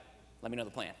 God, let me know the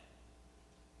plan.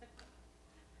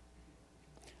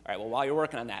 All right, well, while you're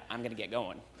working on that, I'm going to get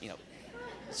going,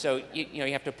 So, you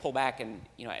have to pull back and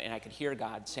I could hear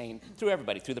God saying through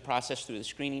everybody, through the process, through the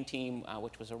screening team,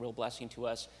 which was a real blessing to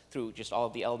us, through just all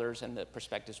of the elders and the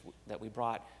perspectives that we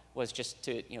brought, was just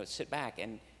to, sit back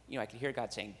and, I could hear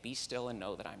God saying, be still and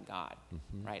know that I'm God,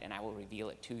 right? And I will reveal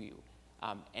it to you.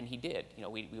 And he did.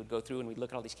 We would go through and we'd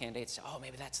look at all these candidates and say, oh,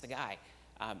 maybe that's the guy.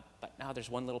 But now there's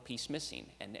one little piece missing.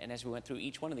 And as we went through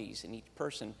each one of these and each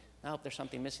person, oh, there's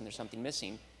something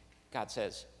missing. God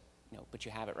says, but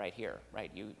you have it right here,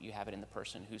 right? You have it in the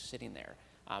person who's sitting there.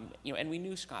 And we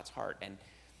knew Scott's heart,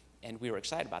 and we were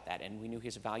excited about that, and we knew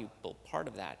he's a valuable part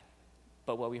of that.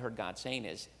 But what we heard God saying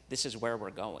is, this is where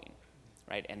we're going,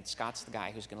 right? And Scott's the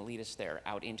guy who's going to lead us there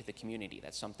out into the community.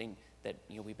 That's something that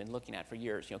we've been looking at for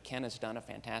years. Ken has done a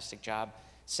fantastic job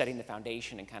setting the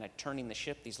foundation and kind of turning the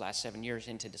ship these last 7 years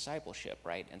into discipleship,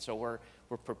 right? And so we're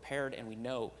prepared and we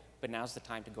know. But now's the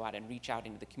time to go out and reach out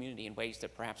into the community in ways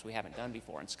that perhaps we haven't done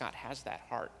before. And Scott has that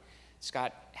heart.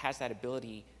 Scott has that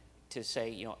ability to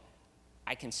say,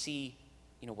 I can see,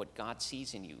 what God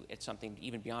sees in you. It's something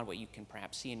even beyond what you can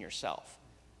perhaps see in yourself.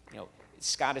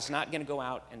 Scott is not going to go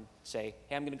out and say,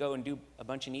 hey, I'm going to go and do a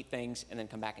bunch of neat things and then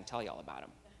come back and tell you all about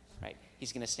them, right?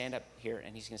 He's going to stand up here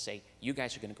and he's going to say, you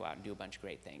guys are going to go out and do a bunch of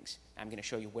great things. I'm going to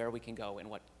show you where we can go and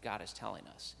what God is telling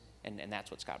us. And that's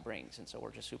what Scott brings. And so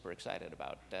we're just super excited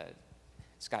about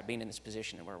Scott being in this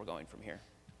position and where we're going from here.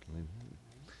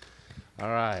 All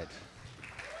right.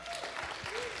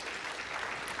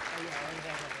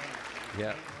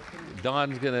 Yeah.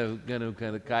 Don's gonna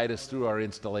kind of guide us through our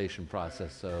installation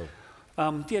process. So.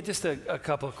 Just a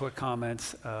couple of quick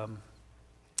comments.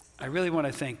 I really want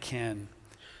to thank Ken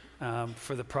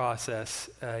for the process.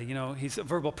 He's a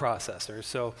verbal processor,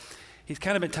 so he's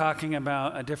kind of been talking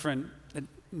about a different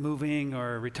moving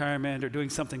or retirement or doing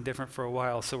something different for a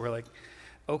while. So we're like,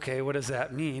 okay, what does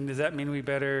that mean? Does that mean we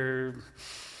better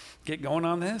get going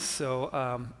on this?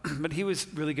 So, but he was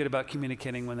really good about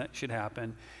communicating when that should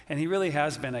happen. And he really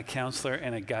has been a counselor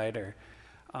and a guider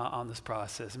on this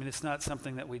process. I mean, it's not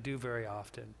something that we do very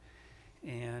often.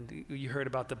 And you heard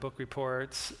about the book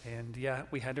reports, and yeah,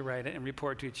 we had to write it and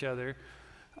report to each other.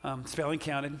 Spelling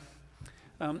counted.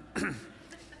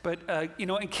 But,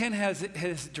 and Ken has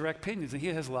his direct opinions, and he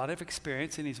has a lot of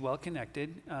experience, and he's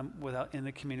well-connected in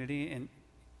the community and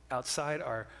outside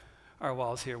our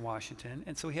walls here in Washington.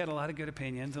 And so he had a lot of good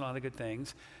opinions and a lot of good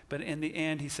things. But in the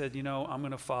end, he said, I'm going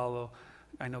to follow.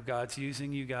 I know God's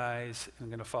using you guys. I'm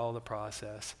going to follow the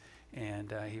process.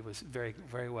 And he was very,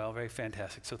 very well, very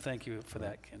fantastic. So thank you for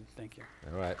that, Ken. Thank you.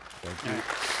 All right. Thank you.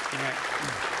 All right.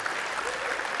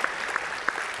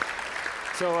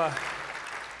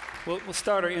 So we'll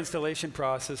start our installation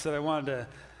process. And I wanted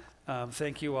to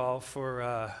thank you all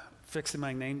for fixing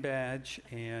my name badge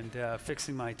and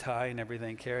fixing my tie and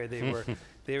everything. Carrie, they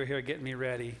were here getting me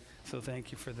ready. So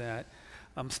thank you for that.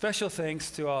 Special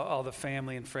thanks to all the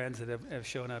family and friends that have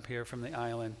shown up here from the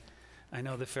island. I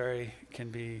know the ferry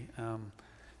can be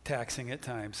taxing at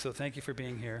times, so thank you for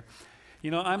being here.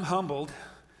 I'm humbled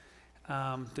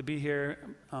to be here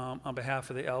on behalf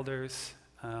of the elders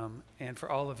and for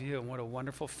all of you, and what a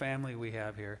wonderful family we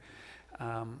have here.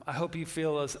 I hope you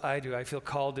feel as I do. I feel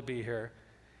called to be here.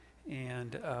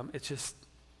 And it's just,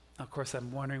 of course,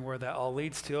 I'm wondering where that all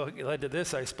leads to. It led to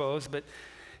this, I suppose, but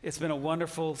it's been a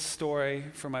wonderful story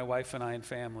for my wife and I and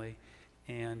family.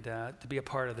 And to be a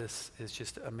part of this is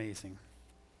just amazing.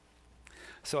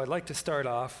 So I'd like to start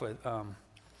off with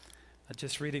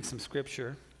just reading some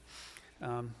scripture.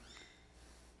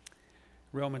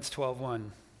 Romans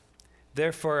 12:1.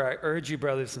 Therefore, I urge you,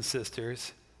 brothers and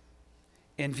sisters,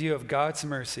 in view of God's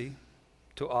mercy,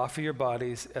 to offer your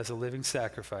bodies as a living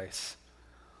sacrifice,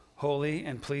 holy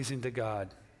and pleasing to God.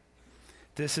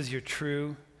 This is your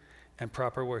true and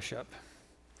proper worship.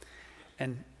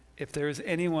 And if there is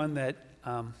anyone that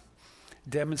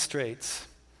demonstrates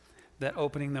that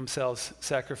opening themselves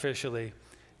sacrificially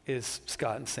is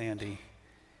Scott and Sandy.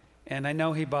 And I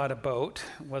know he bought a boat,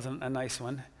 wasn't a nice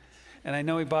one. And I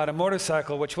know he bought a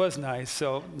motorcycle, which was nice.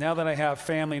 So now that I have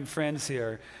family and friends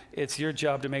here, it's your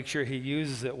job to make sure he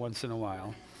uses it once in a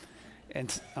while.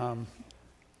 And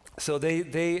so they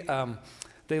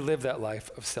live that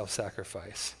life of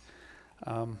self-sacrifice.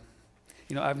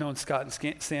 I've known Scott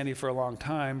and Sandy for a long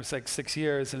time. It's like 6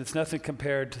 years, and it's nothing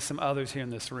compared to some others here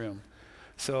in this room.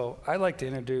 So I'd like to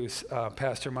introduce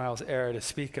Pastor Miles Era to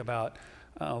speak about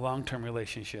a long-term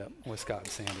relationship with Scott and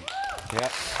Sandy. Yeah.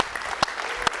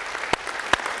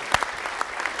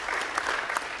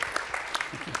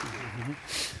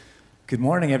 Good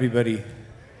morning, everybody.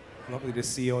 Lovely to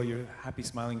see all your happy,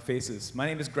 smiling faces. My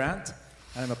name is Grant,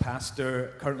 and I'm a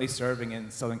pastor currently serving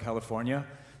in Southern California.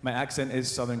 My accent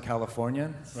is Southern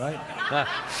Californian, right?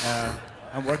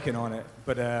 I'm working on it,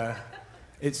 but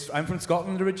I'm from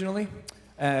Scotland originally,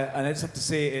 and I just have to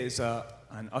say it is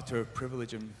an utter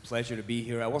privilege and pleasure to be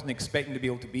here. I wasn't expecting to be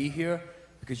able to be here,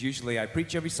 because usually I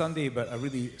preach every Sunday, but a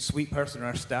really sweet person on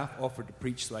our staff offered to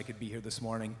preach so I could be here this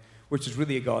morning, which is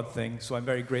really a God thing. So I'm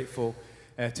very grateful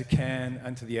to Ken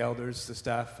and to the elders, the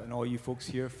staff, and all you folks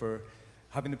here for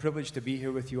having the privilege to be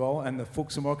here with you all, and the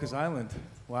folks in Morcos Island.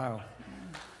 Wow.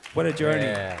 What a journey.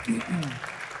 Yeah.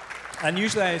 And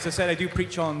usually, as I said, I do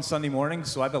preach on Sunday mornings,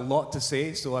 so I have a lot to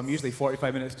say, so I'm usually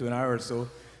 45 minutes to an hour, so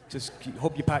just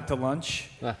hope you packed a lunch.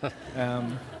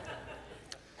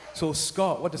 So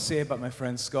Scott, what to say about my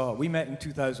friend Scott? We met in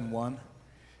 2001.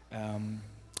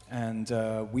 And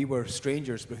we were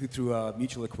strangers, but who through a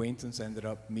mutual acquaintance ended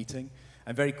up meeting,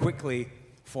 and very quickly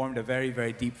formed a very,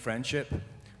 very deep friendship,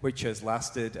 which has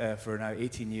lasted for now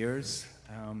 18 years.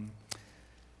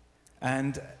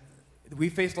 And we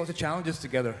faced lots of challenges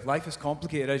together. Life is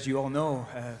complicated, as you all know.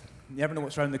 You never know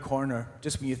what's around the corner.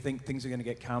 Just when you think things are going to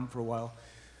get calm for a while,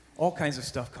 all kinds of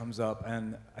stuff comes up.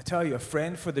 And I tell you, a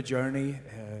friend for the journey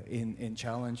in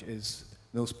challenge is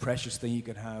the most precious thing you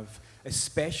can have,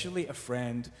 especially a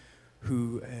friend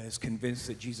who is convinced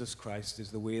that Jesus Christ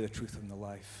is the way, the truth, and the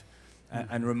life,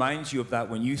 and reminds you of that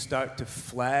when you start to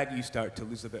flag, you start to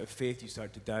lose a bit of faith, you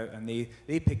start to doubt, and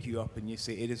they pick you up and you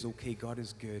say, it is okay, God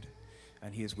is good,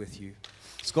 and he is with you.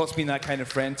 Scott's been that kind of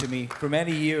friend to me for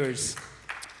many years.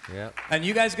 Yeah. And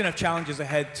you guys are going to have challenges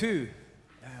ahead too.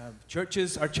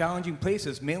 Churches are challenging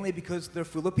places, mainly because they're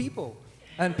full of people,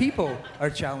 and people are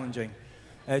challenging.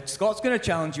 Scott's going to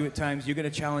challenge you at times. You're going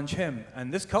to challenge him.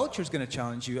 And this culture is going to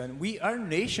challenge you. And our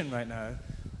nation right now,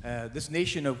 this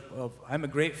nation of I'm a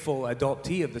grateful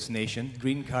adoptee of this nation,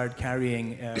 green card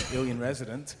carrying alien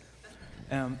resident.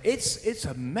 It's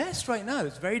a mess right now.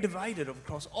 It's very divided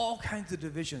across all kinds of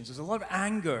divisions. There's a lot of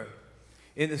anger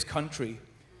in this country.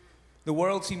 The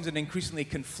world seems an increasingly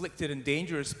conflicted and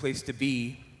dangerous place to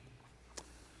be.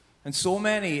 And so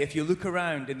many, if you look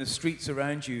around in the streets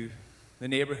around you, the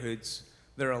neighborhoods,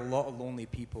 there are a lot of lonely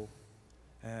people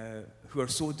who are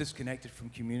so disconnected from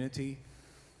community.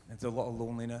 There's a lot of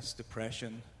loneliness,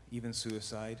 depression, even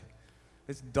suicide.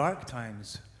 It's dark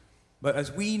times. But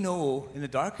as we know, in the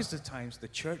darkest of times, the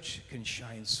church can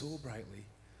shine so brightly.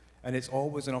 And it's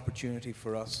always an opportunity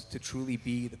for us to truly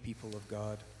be the people of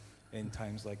God in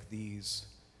times like these.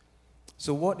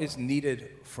 So what is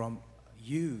needed from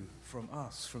you, from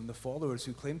us, from the followers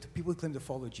people who claim to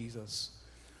follow Jesus?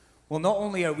 Well, not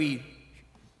only are we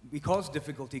cause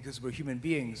difficulty because we're human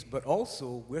beings, but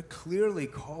also we're clearly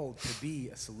called to be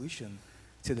a solution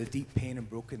to the deep pain and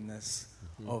brokenness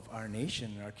of our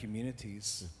nation and our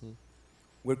communities.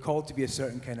 We're called to be a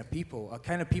certain kind of people, a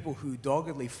kind of people who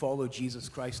doggedly follow Jesus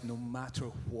Christ no matter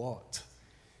what.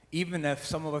 Even if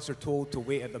some of us are told to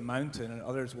wait at the mountain and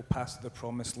others will pass to the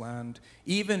promised land,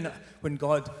 even when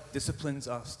God disciplines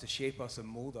us to shape us and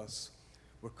mold us,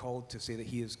 we're called to say that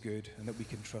he is good and that we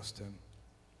can trust him.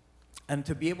 And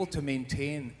to be able to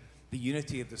maintain the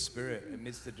unity of the Spirit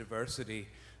amidst the diversity,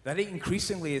 that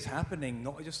increasingly is happening,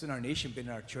 not just in our nation, but in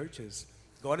our churches.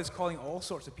 God is calling all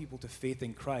sorts of people to faith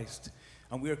in Christ.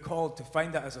 And we are called to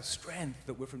find that as a strength,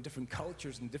 that we're from different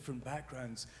cultures and different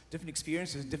backgrounds, different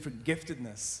experiences, different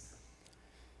giftedness.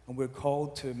 And we're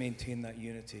called to maintain that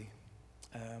unity.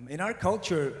 In our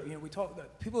culture, we talk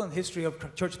that people in history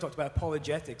of church talked about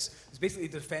apologetics. It's basically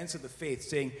the defense of the faith,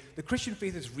 saying the Christian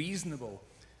faith is reasonable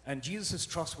and Jesus is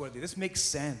trustworthy. This makes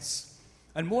sense.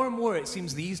 And more, it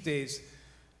seems these days,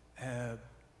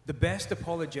 the best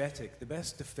apologetic, the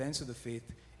best defense of the faith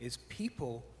is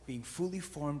people being fully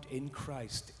formed in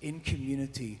Christ, in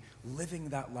community, living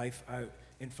that life out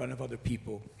in front of other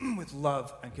people with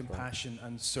love and compassion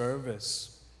and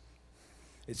service.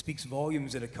 It speaks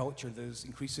volumes in a culture that is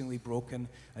increasingly broken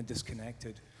and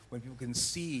disconnected, when people can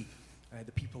see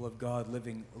the people of God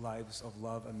living lives of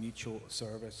love and mutual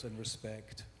service and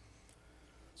respect.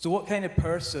 So what kind of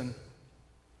person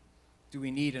do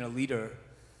we need in a leader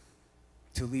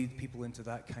to lead people into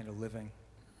that kind of living?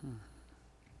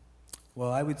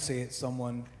 Well, I would say it's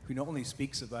someone who not only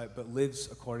speaks about but lives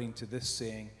according to this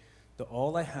saying, that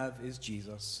all I have is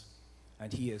Jesus,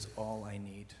 and he is all I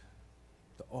need.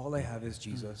 That all I have is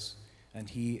Jesus, and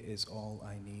he is all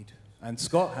I need. And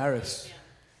Scott Harris,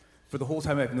 for the whole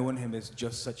time I've known him, is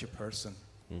just such a person.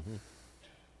 Mm-hmm.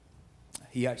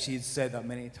 He actually said that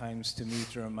many times to me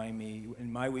to remind me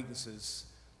in my weaknesses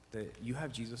that you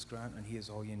have Jesus, Grant, and he is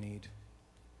all you need.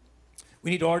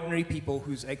 We need ordinary people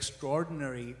whose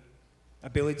extraordinary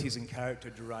abilities and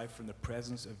character derive from the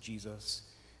presence of Jesus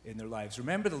in their lives.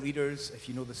 Remember the leaders, if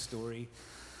you know the story,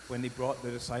 when they brought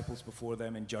the disciples before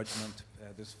them in judgment,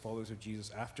 the followers of Jesus,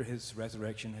 after his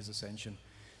resurrection, his ascension.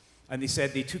 And they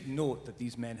said they took note that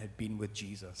these men had been with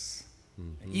Jesus.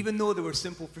 Mm-hmm. Even though they were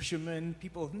simple fishermen,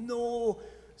 people of no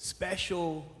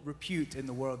special repute in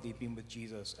the world, they'd been with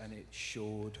Jesus, and it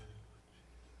showed.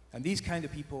 And these kind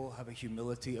of people have a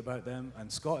humility about them,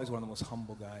 and Scott is one of the most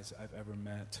humble guys I've ever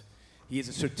met. He has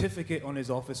a certificate on his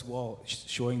office wall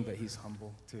showing that he's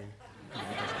humble too.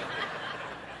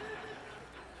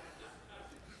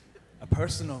 A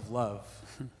person of love,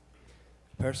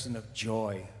 a person of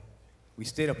joy. We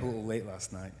stayed up a little late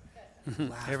last night.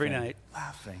 Every night.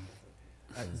 Laughing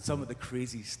at some of the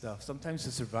crazy stuff. Sometimes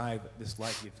to survive this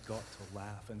life, you've got to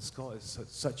laugh. And Scott has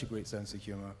such a great sense of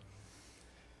humor.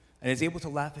 And is able to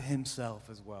laugh at himself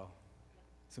as well.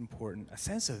 It's important. A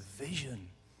sense of vision.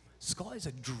 Scott is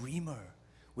a dreamer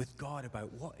with God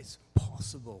about what is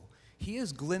possible. He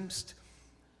has glimpsed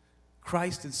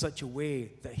Christ in such a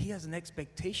way that he has an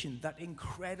expectation that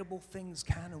incredible things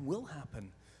can and will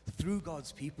happen through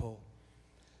God's people.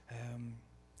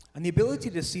 And the ability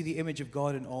to see the image of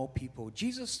God in all people.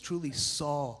 Jesus truly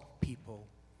saw people.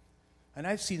 And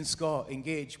I've seen Scott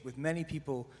engage with many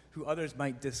people who others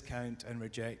might discount and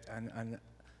reject and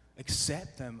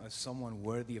accept them as someone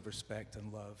worthy of respect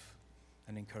and love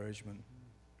and encouragement.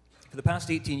 For the past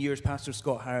 18 years, Pastor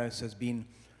Scott Harris has been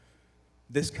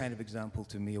this kind of example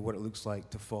to me of what it looks like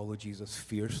to follow Jesus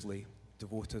fiercely,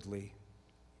 devotedly.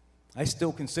 I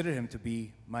still consider him to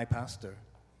be my pastor.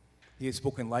 He has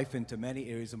spoken life into many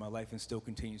areas of my life and still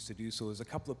continues to do so. There's a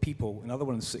couple of people, another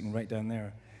one is sitting right down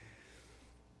there,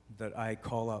 that I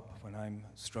call up when I'm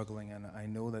struggling, and I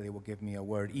know that they will give me a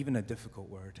word, even a difficult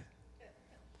word,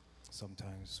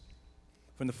 sometimes.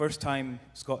 From the first time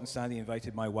Scott and Sandy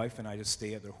invited my wife and I to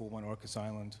stay at their home on Orcas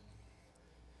Island,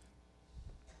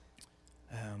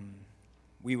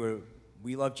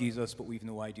 we love Jesus, but we've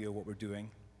no idea what we're doing.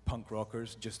 Punk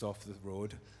rockers just off the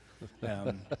road.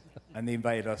 And they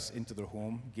invited us into their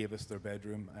home, gave us their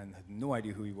bedroom, and had no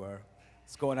idea who we were.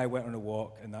 Scott and I went on a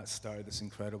walk, and that started this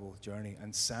incredible journey.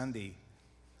 And Sandy,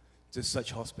 just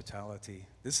such hospitality.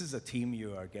 This is a team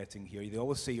you are getting here. They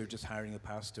always say you're just hiring a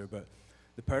pastor, but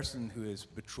the person who is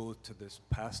betrothed to this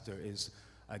pastor is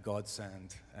a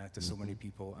godsend to so many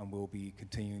people, and will be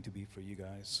continuing to be for you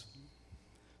guys.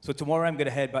 So tomorrow I'm going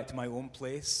to head back to my own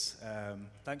place.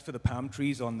 Thanks for the palm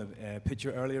trees on the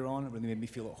picture earlier on. It really made me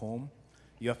feel at home.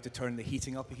 You have to turn the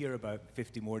heating up here about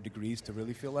 50 more degrees to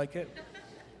really feel like it.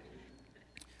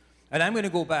 And I'm going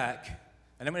to go back,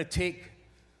 and I'm going to take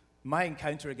my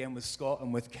encounter again with Scott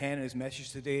and with Ken and his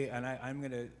message today, and I'm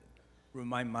going to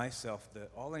remind myself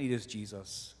that all I need is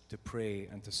Jesus to pray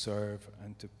and to serve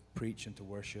and to preach and to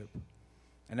worship.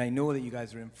 And I know that you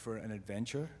guys are in for an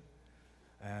adventure.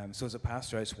 So as a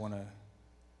pastor, I just want to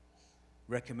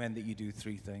recommend that you do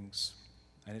 3 things.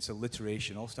 And it's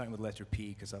alliteration, all starting with letter P,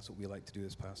 because that's what we like to do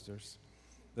as pastors.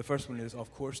 The first one is,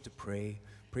 of course, to pray.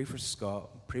 Pray for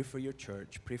Scott. Pray for your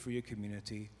church. Pray for your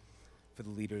community, for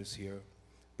the leaders here.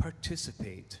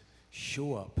 Participate.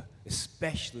 Show up,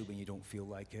 especially when you don't feel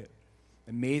like it.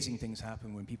 Amazing things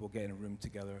happen when people get in a room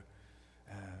together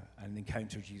and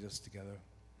encounter Jesus together.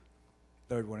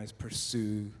 third one is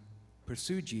pursue.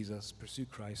 Pursue Jesus, pursue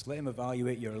Christ. Let him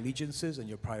evaluate your allegiances and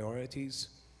your priorities.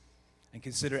 And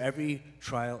consider every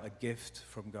trial a gift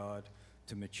from God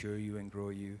to mature you and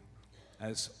grow you.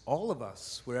 As all of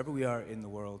us, wherever we are in the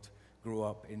world, grow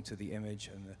up into the image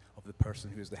of the person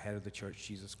who is the head of the church,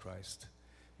 Jesus Christ.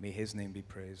 May his name be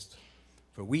praised.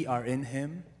 For we are in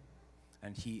him,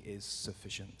 and he is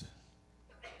sufficient.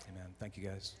 Amen. Thank you,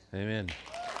 guys. Amen.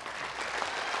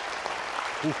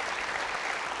 Ooh.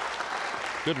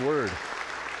 Good word.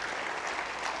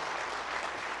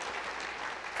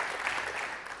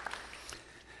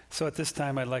 So at this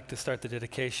time, I'd like to start the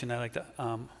dedication. I'd like to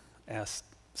ask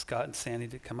Scott and Sandy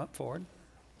to come up forward.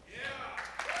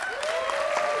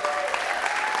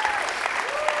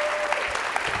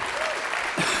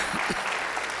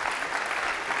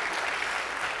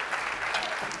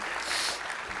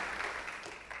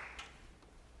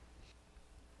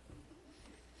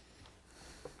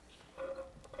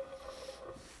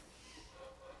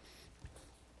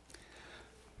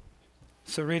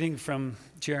 So reading from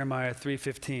Jeremiah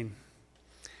 3:15,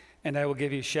 and I will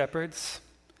give you shepherds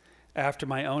after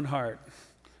my own heart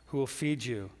who will feed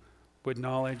you with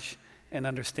knowledge and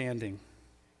understanding.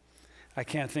 I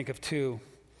can't think of two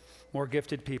more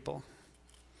gifted people,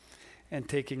 and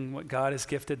taking what God has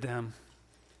gifted them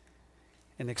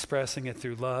and expressing it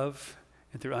through love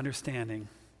and through understanding,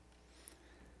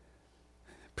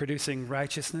 producing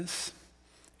righteousness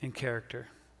and character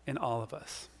in all of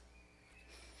us.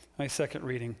 My second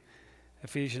reading,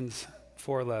 Ephesians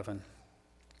 4:11.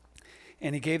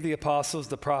 And he gave the apostles,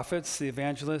 the prophets, the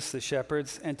evangelists, the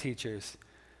shepherds, and teachers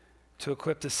to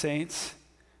equip the saints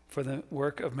for the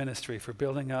work of ministry, for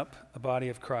building up the body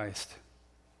of Christ,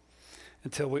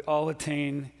 until we all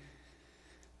attain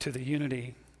to the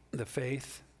unity, the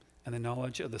faith, and the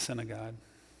knowledge of the Son of God.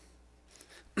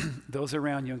 Those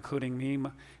around you, including me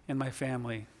and my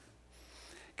family,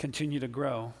 continue to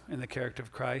grow in the character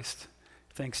of Christ,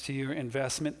 thanks to your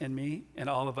investment in me and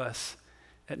all of us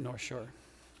at North Shore.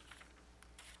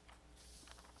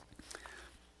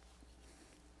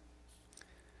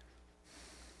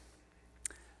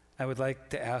 I would like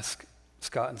to ask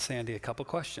Scott and Sandy a couple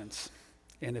questions.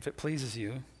 And if it pleases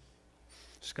you,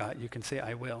 Scott, you can say,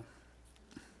 I will.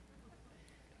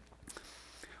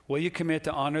 Will you commit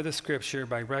to honor the Scripture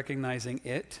by recognizing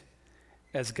it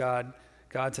as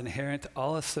God's inherent,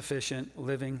 all-sufficient,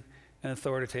 living, and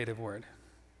authoritative word?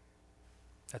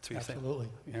 That's what you say. Absolutely.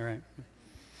 All right.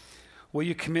 Will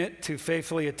you commit to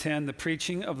faithfully attend the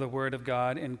preaching of the Word of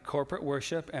God in corporate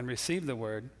worship and receive the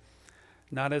Word,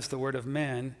 not as the word of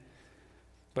men,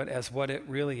 but as what it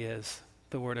really is,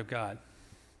 the Word of God?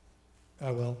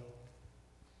 I will.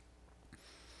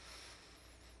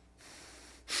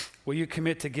 Will you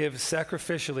commit to give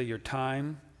sacrificially your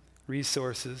time,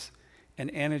 resources, and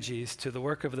energies to the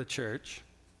work of the church,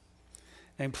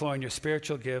 employing your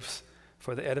spiritual gifts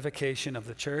for the edification of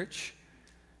the church,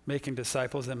 making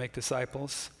disciples that make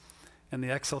disciples, and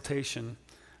the exaltation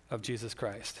of Jesus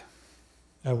Christ?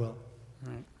 I will.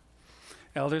 All right.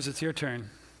 Elders, it's your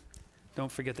turn.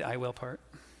 Don't forget the I will part.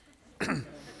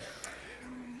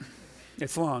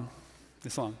 It's long.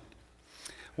 It's long.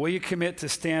 Will you commit to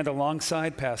stand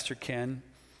alongside Pastor Ken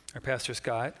or Pastor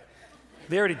Scott?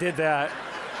 They already did that.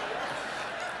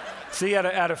 See,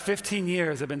 out of 15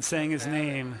 years, I've been saying his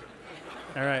name.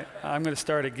 All right, I'm going to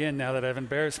start again now that I've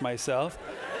embarrassed myself.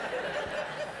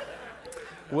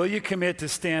 Will you commit to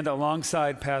stand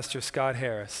alongside Pastor Scott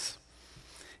Harris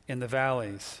in the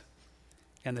valleys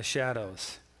and the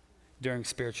shadows during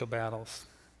spiritual battles?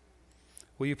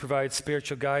 Will you provide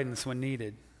spiritual guidance when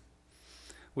needed?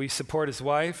 Will you support his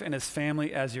wife and his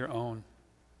family as your own?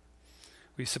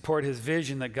 Will you support his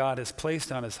vision that God has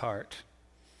placed on his heart?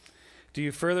 Do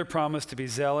you further promise to be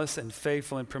zealous and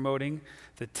faithful in promoting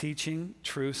the teaching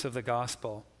truths of the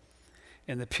gospel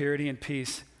and the purity and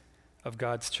peace of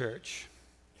God's church?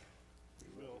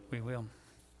 We will.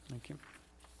 Thank you.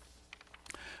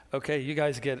 Okay, you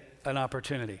guys get an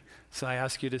opportunity. So I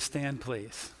ask you to stand,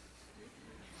 please.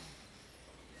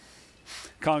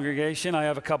 Congregation, I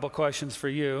have a couple questions for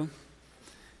you.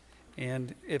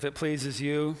 And if it pleases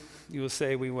you, you will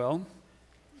say we will.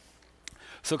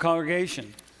 So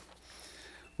congregation,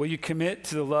 will you commit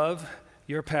to love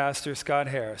your pastor, Scott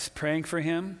Harris, praying for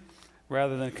him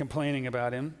rather than complaining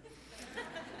about him,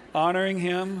 honoring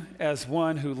him as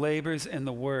one who labors in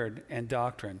the word and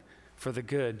doctrine for the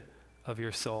good of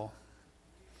your soul?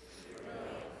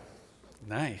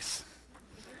 Nice.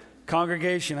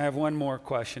 Congregation, I have one more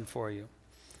question for you.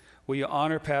 Will you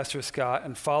honor Pastor Scott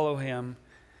and follow him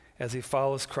as he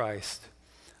follows Christ,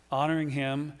 honoring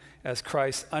him as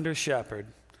Christ's under shepherd,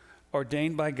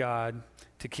 ordained by God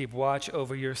to keep watch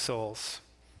over your souls?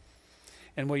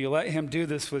 And will you let him do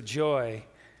this with joy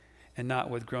and not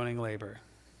with groaning labor?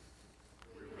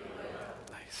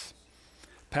 Nice.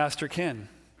 Pastor Ken,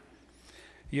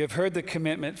 you have heard the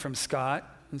commitment from Scott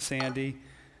and Sandy,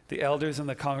 the elders and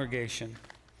the congregation.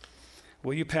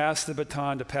 Will you pass the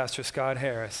baton to Pastor Scott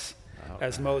Harris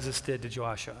as Moses did to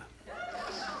Joshua?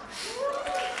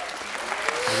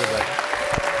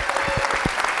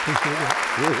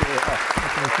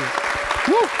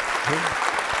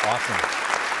 Awesome.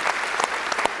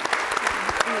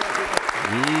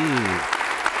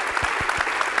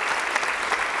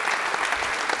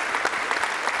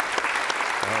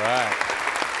 All right.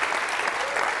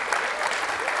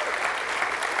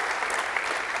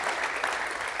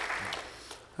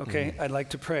 Okay, I'd like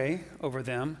to pray over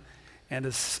them. And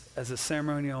as a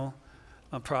ceremonial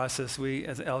process, we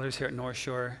as elders here at North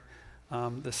Shore,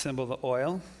 the symbol, the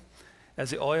oil. As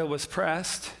the oil was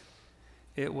pressed,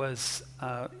 it was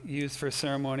used for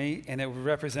ceremony, and it was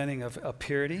representing of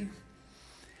purity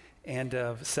and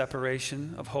of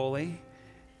separation of holy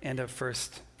and of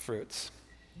first fruits.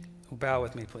 Bow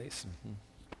with me, please.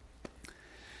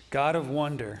 God of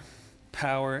wonder,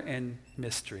 power, and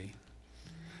mystery.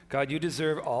 God, you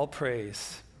deserve all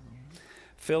praise.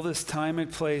 Fill this time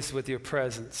and place with your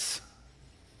presence.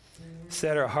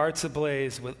 Set our hearts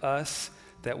ablaze with us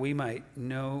that we might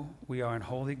know we are on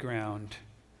holy ground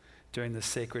during this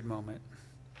sacred moment.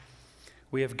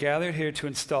 We have gathered here to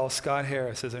install Scott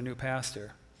Harris as our new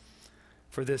pastor,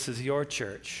 for this is your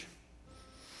church,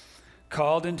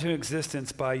 called into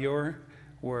existence by your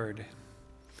word.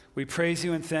 We praise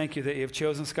you and thank you that you have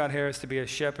chosen Scott Harris to be a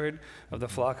shepherd of the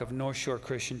flock of North Shore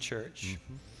Christian Church.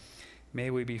 May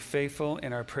we be faithful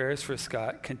in our prayers for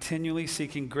Scott, continually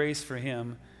seeking grace for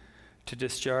him to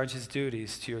discharge his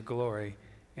duties to your glory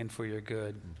and for your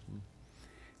good.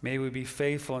 May we be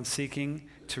faithful in seeking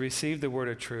to receive the word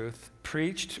of truth,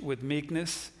 preached with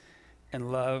meekness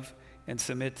and love, and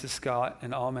submit to Scott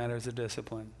in all matters of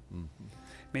discipline.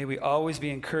 May we always be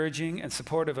encouraging and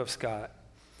supportive of Scott.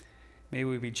 May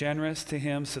we be generous to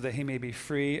him so that he may be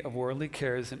free of worldly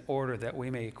cares in order that we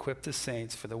may equip the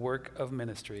saints for the work of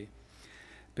ministry,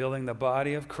 building the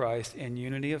body of Christ in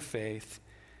unity of faith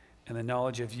and the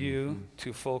knowledge of you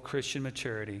to full Christian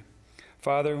maturity.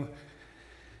 Father,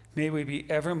 may we be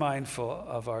ever mindful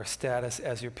of our status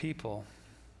as your people,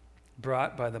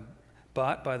 bought by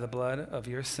the blood of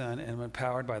your Son and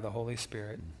empowered by the Holy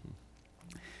Spirit.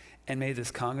 And may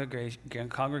this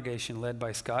congregation led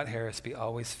by Scott Harris be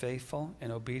always faithful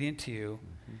and obedient to you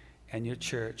and your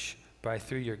church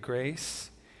through your grace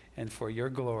and for your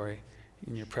glory.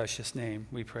 In your precious name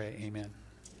we pray, amen.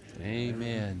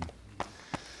 Amen.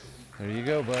 There you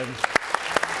go, bud.